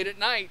calls late at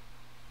night.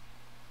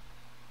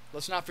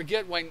 Let's not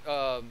forget,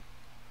 Mr.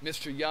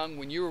 Young,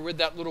 when you were with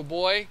that little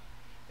boy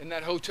in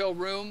that hotel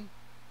room,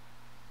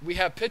 we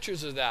have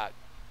pictures of that.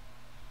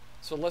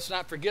 So let's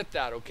not forget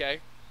that, okay?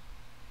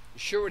 You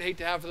sure would hate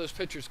to have those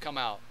pictures come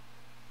out.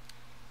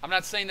 I'm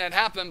not saying that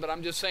happened, but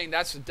I'm just saying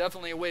that's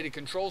definitely a way to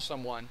control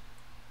someone.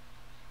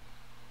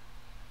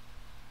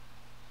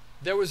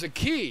 There was a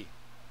key.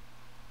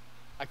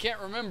 I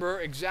can't remember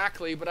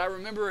exactly, but I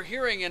remember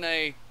hearing in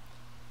a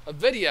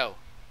video,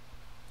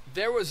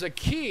 there was a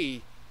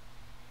key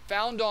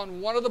found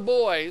on one of the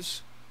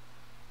boys,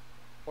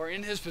 or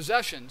in his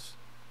possessions,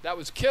 that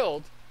was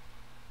killed,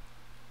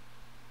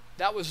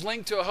 that was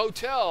linked to a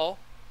hotel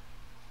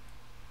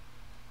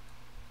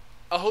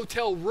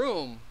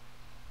room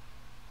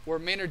where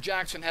Maynard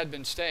Jackson had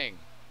been staying.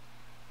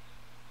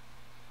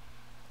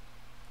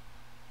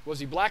 Was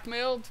he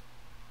blackmailed?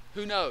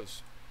 Who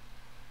knows?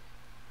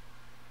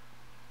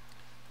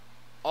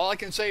 All I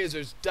can say is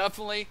there's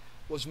definitely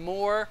was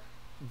more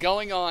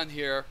going on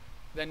here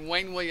than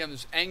Wayne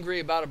Williams angry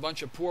about a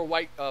bunch of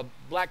poor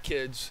black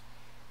kids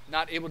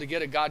not able to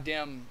get a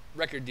goddamn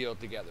record deal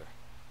together.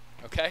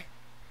 Okay?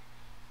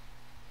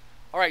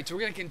 All right, so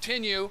we're going to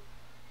continue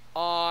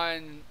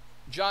on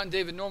John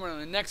David Norman in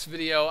the next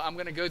video. I'm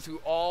going to go through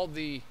all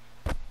the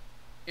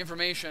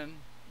information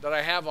that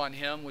I have on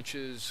him, which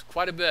is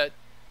quite a bit,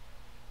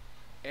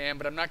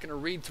 but I'm not going to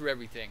read through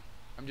everything.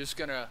 I'm just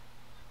going to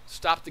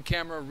stop the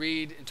camera,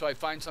 read until I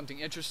find something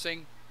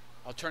interesting.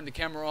 I'll turn the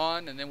camera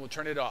on, and then we'll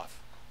turn it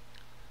off.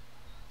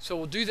 So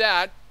we'll do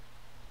that,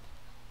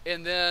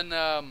 and then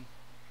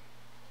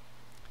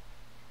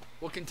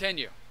we'll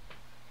continue.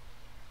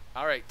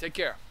 All right, take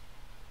care.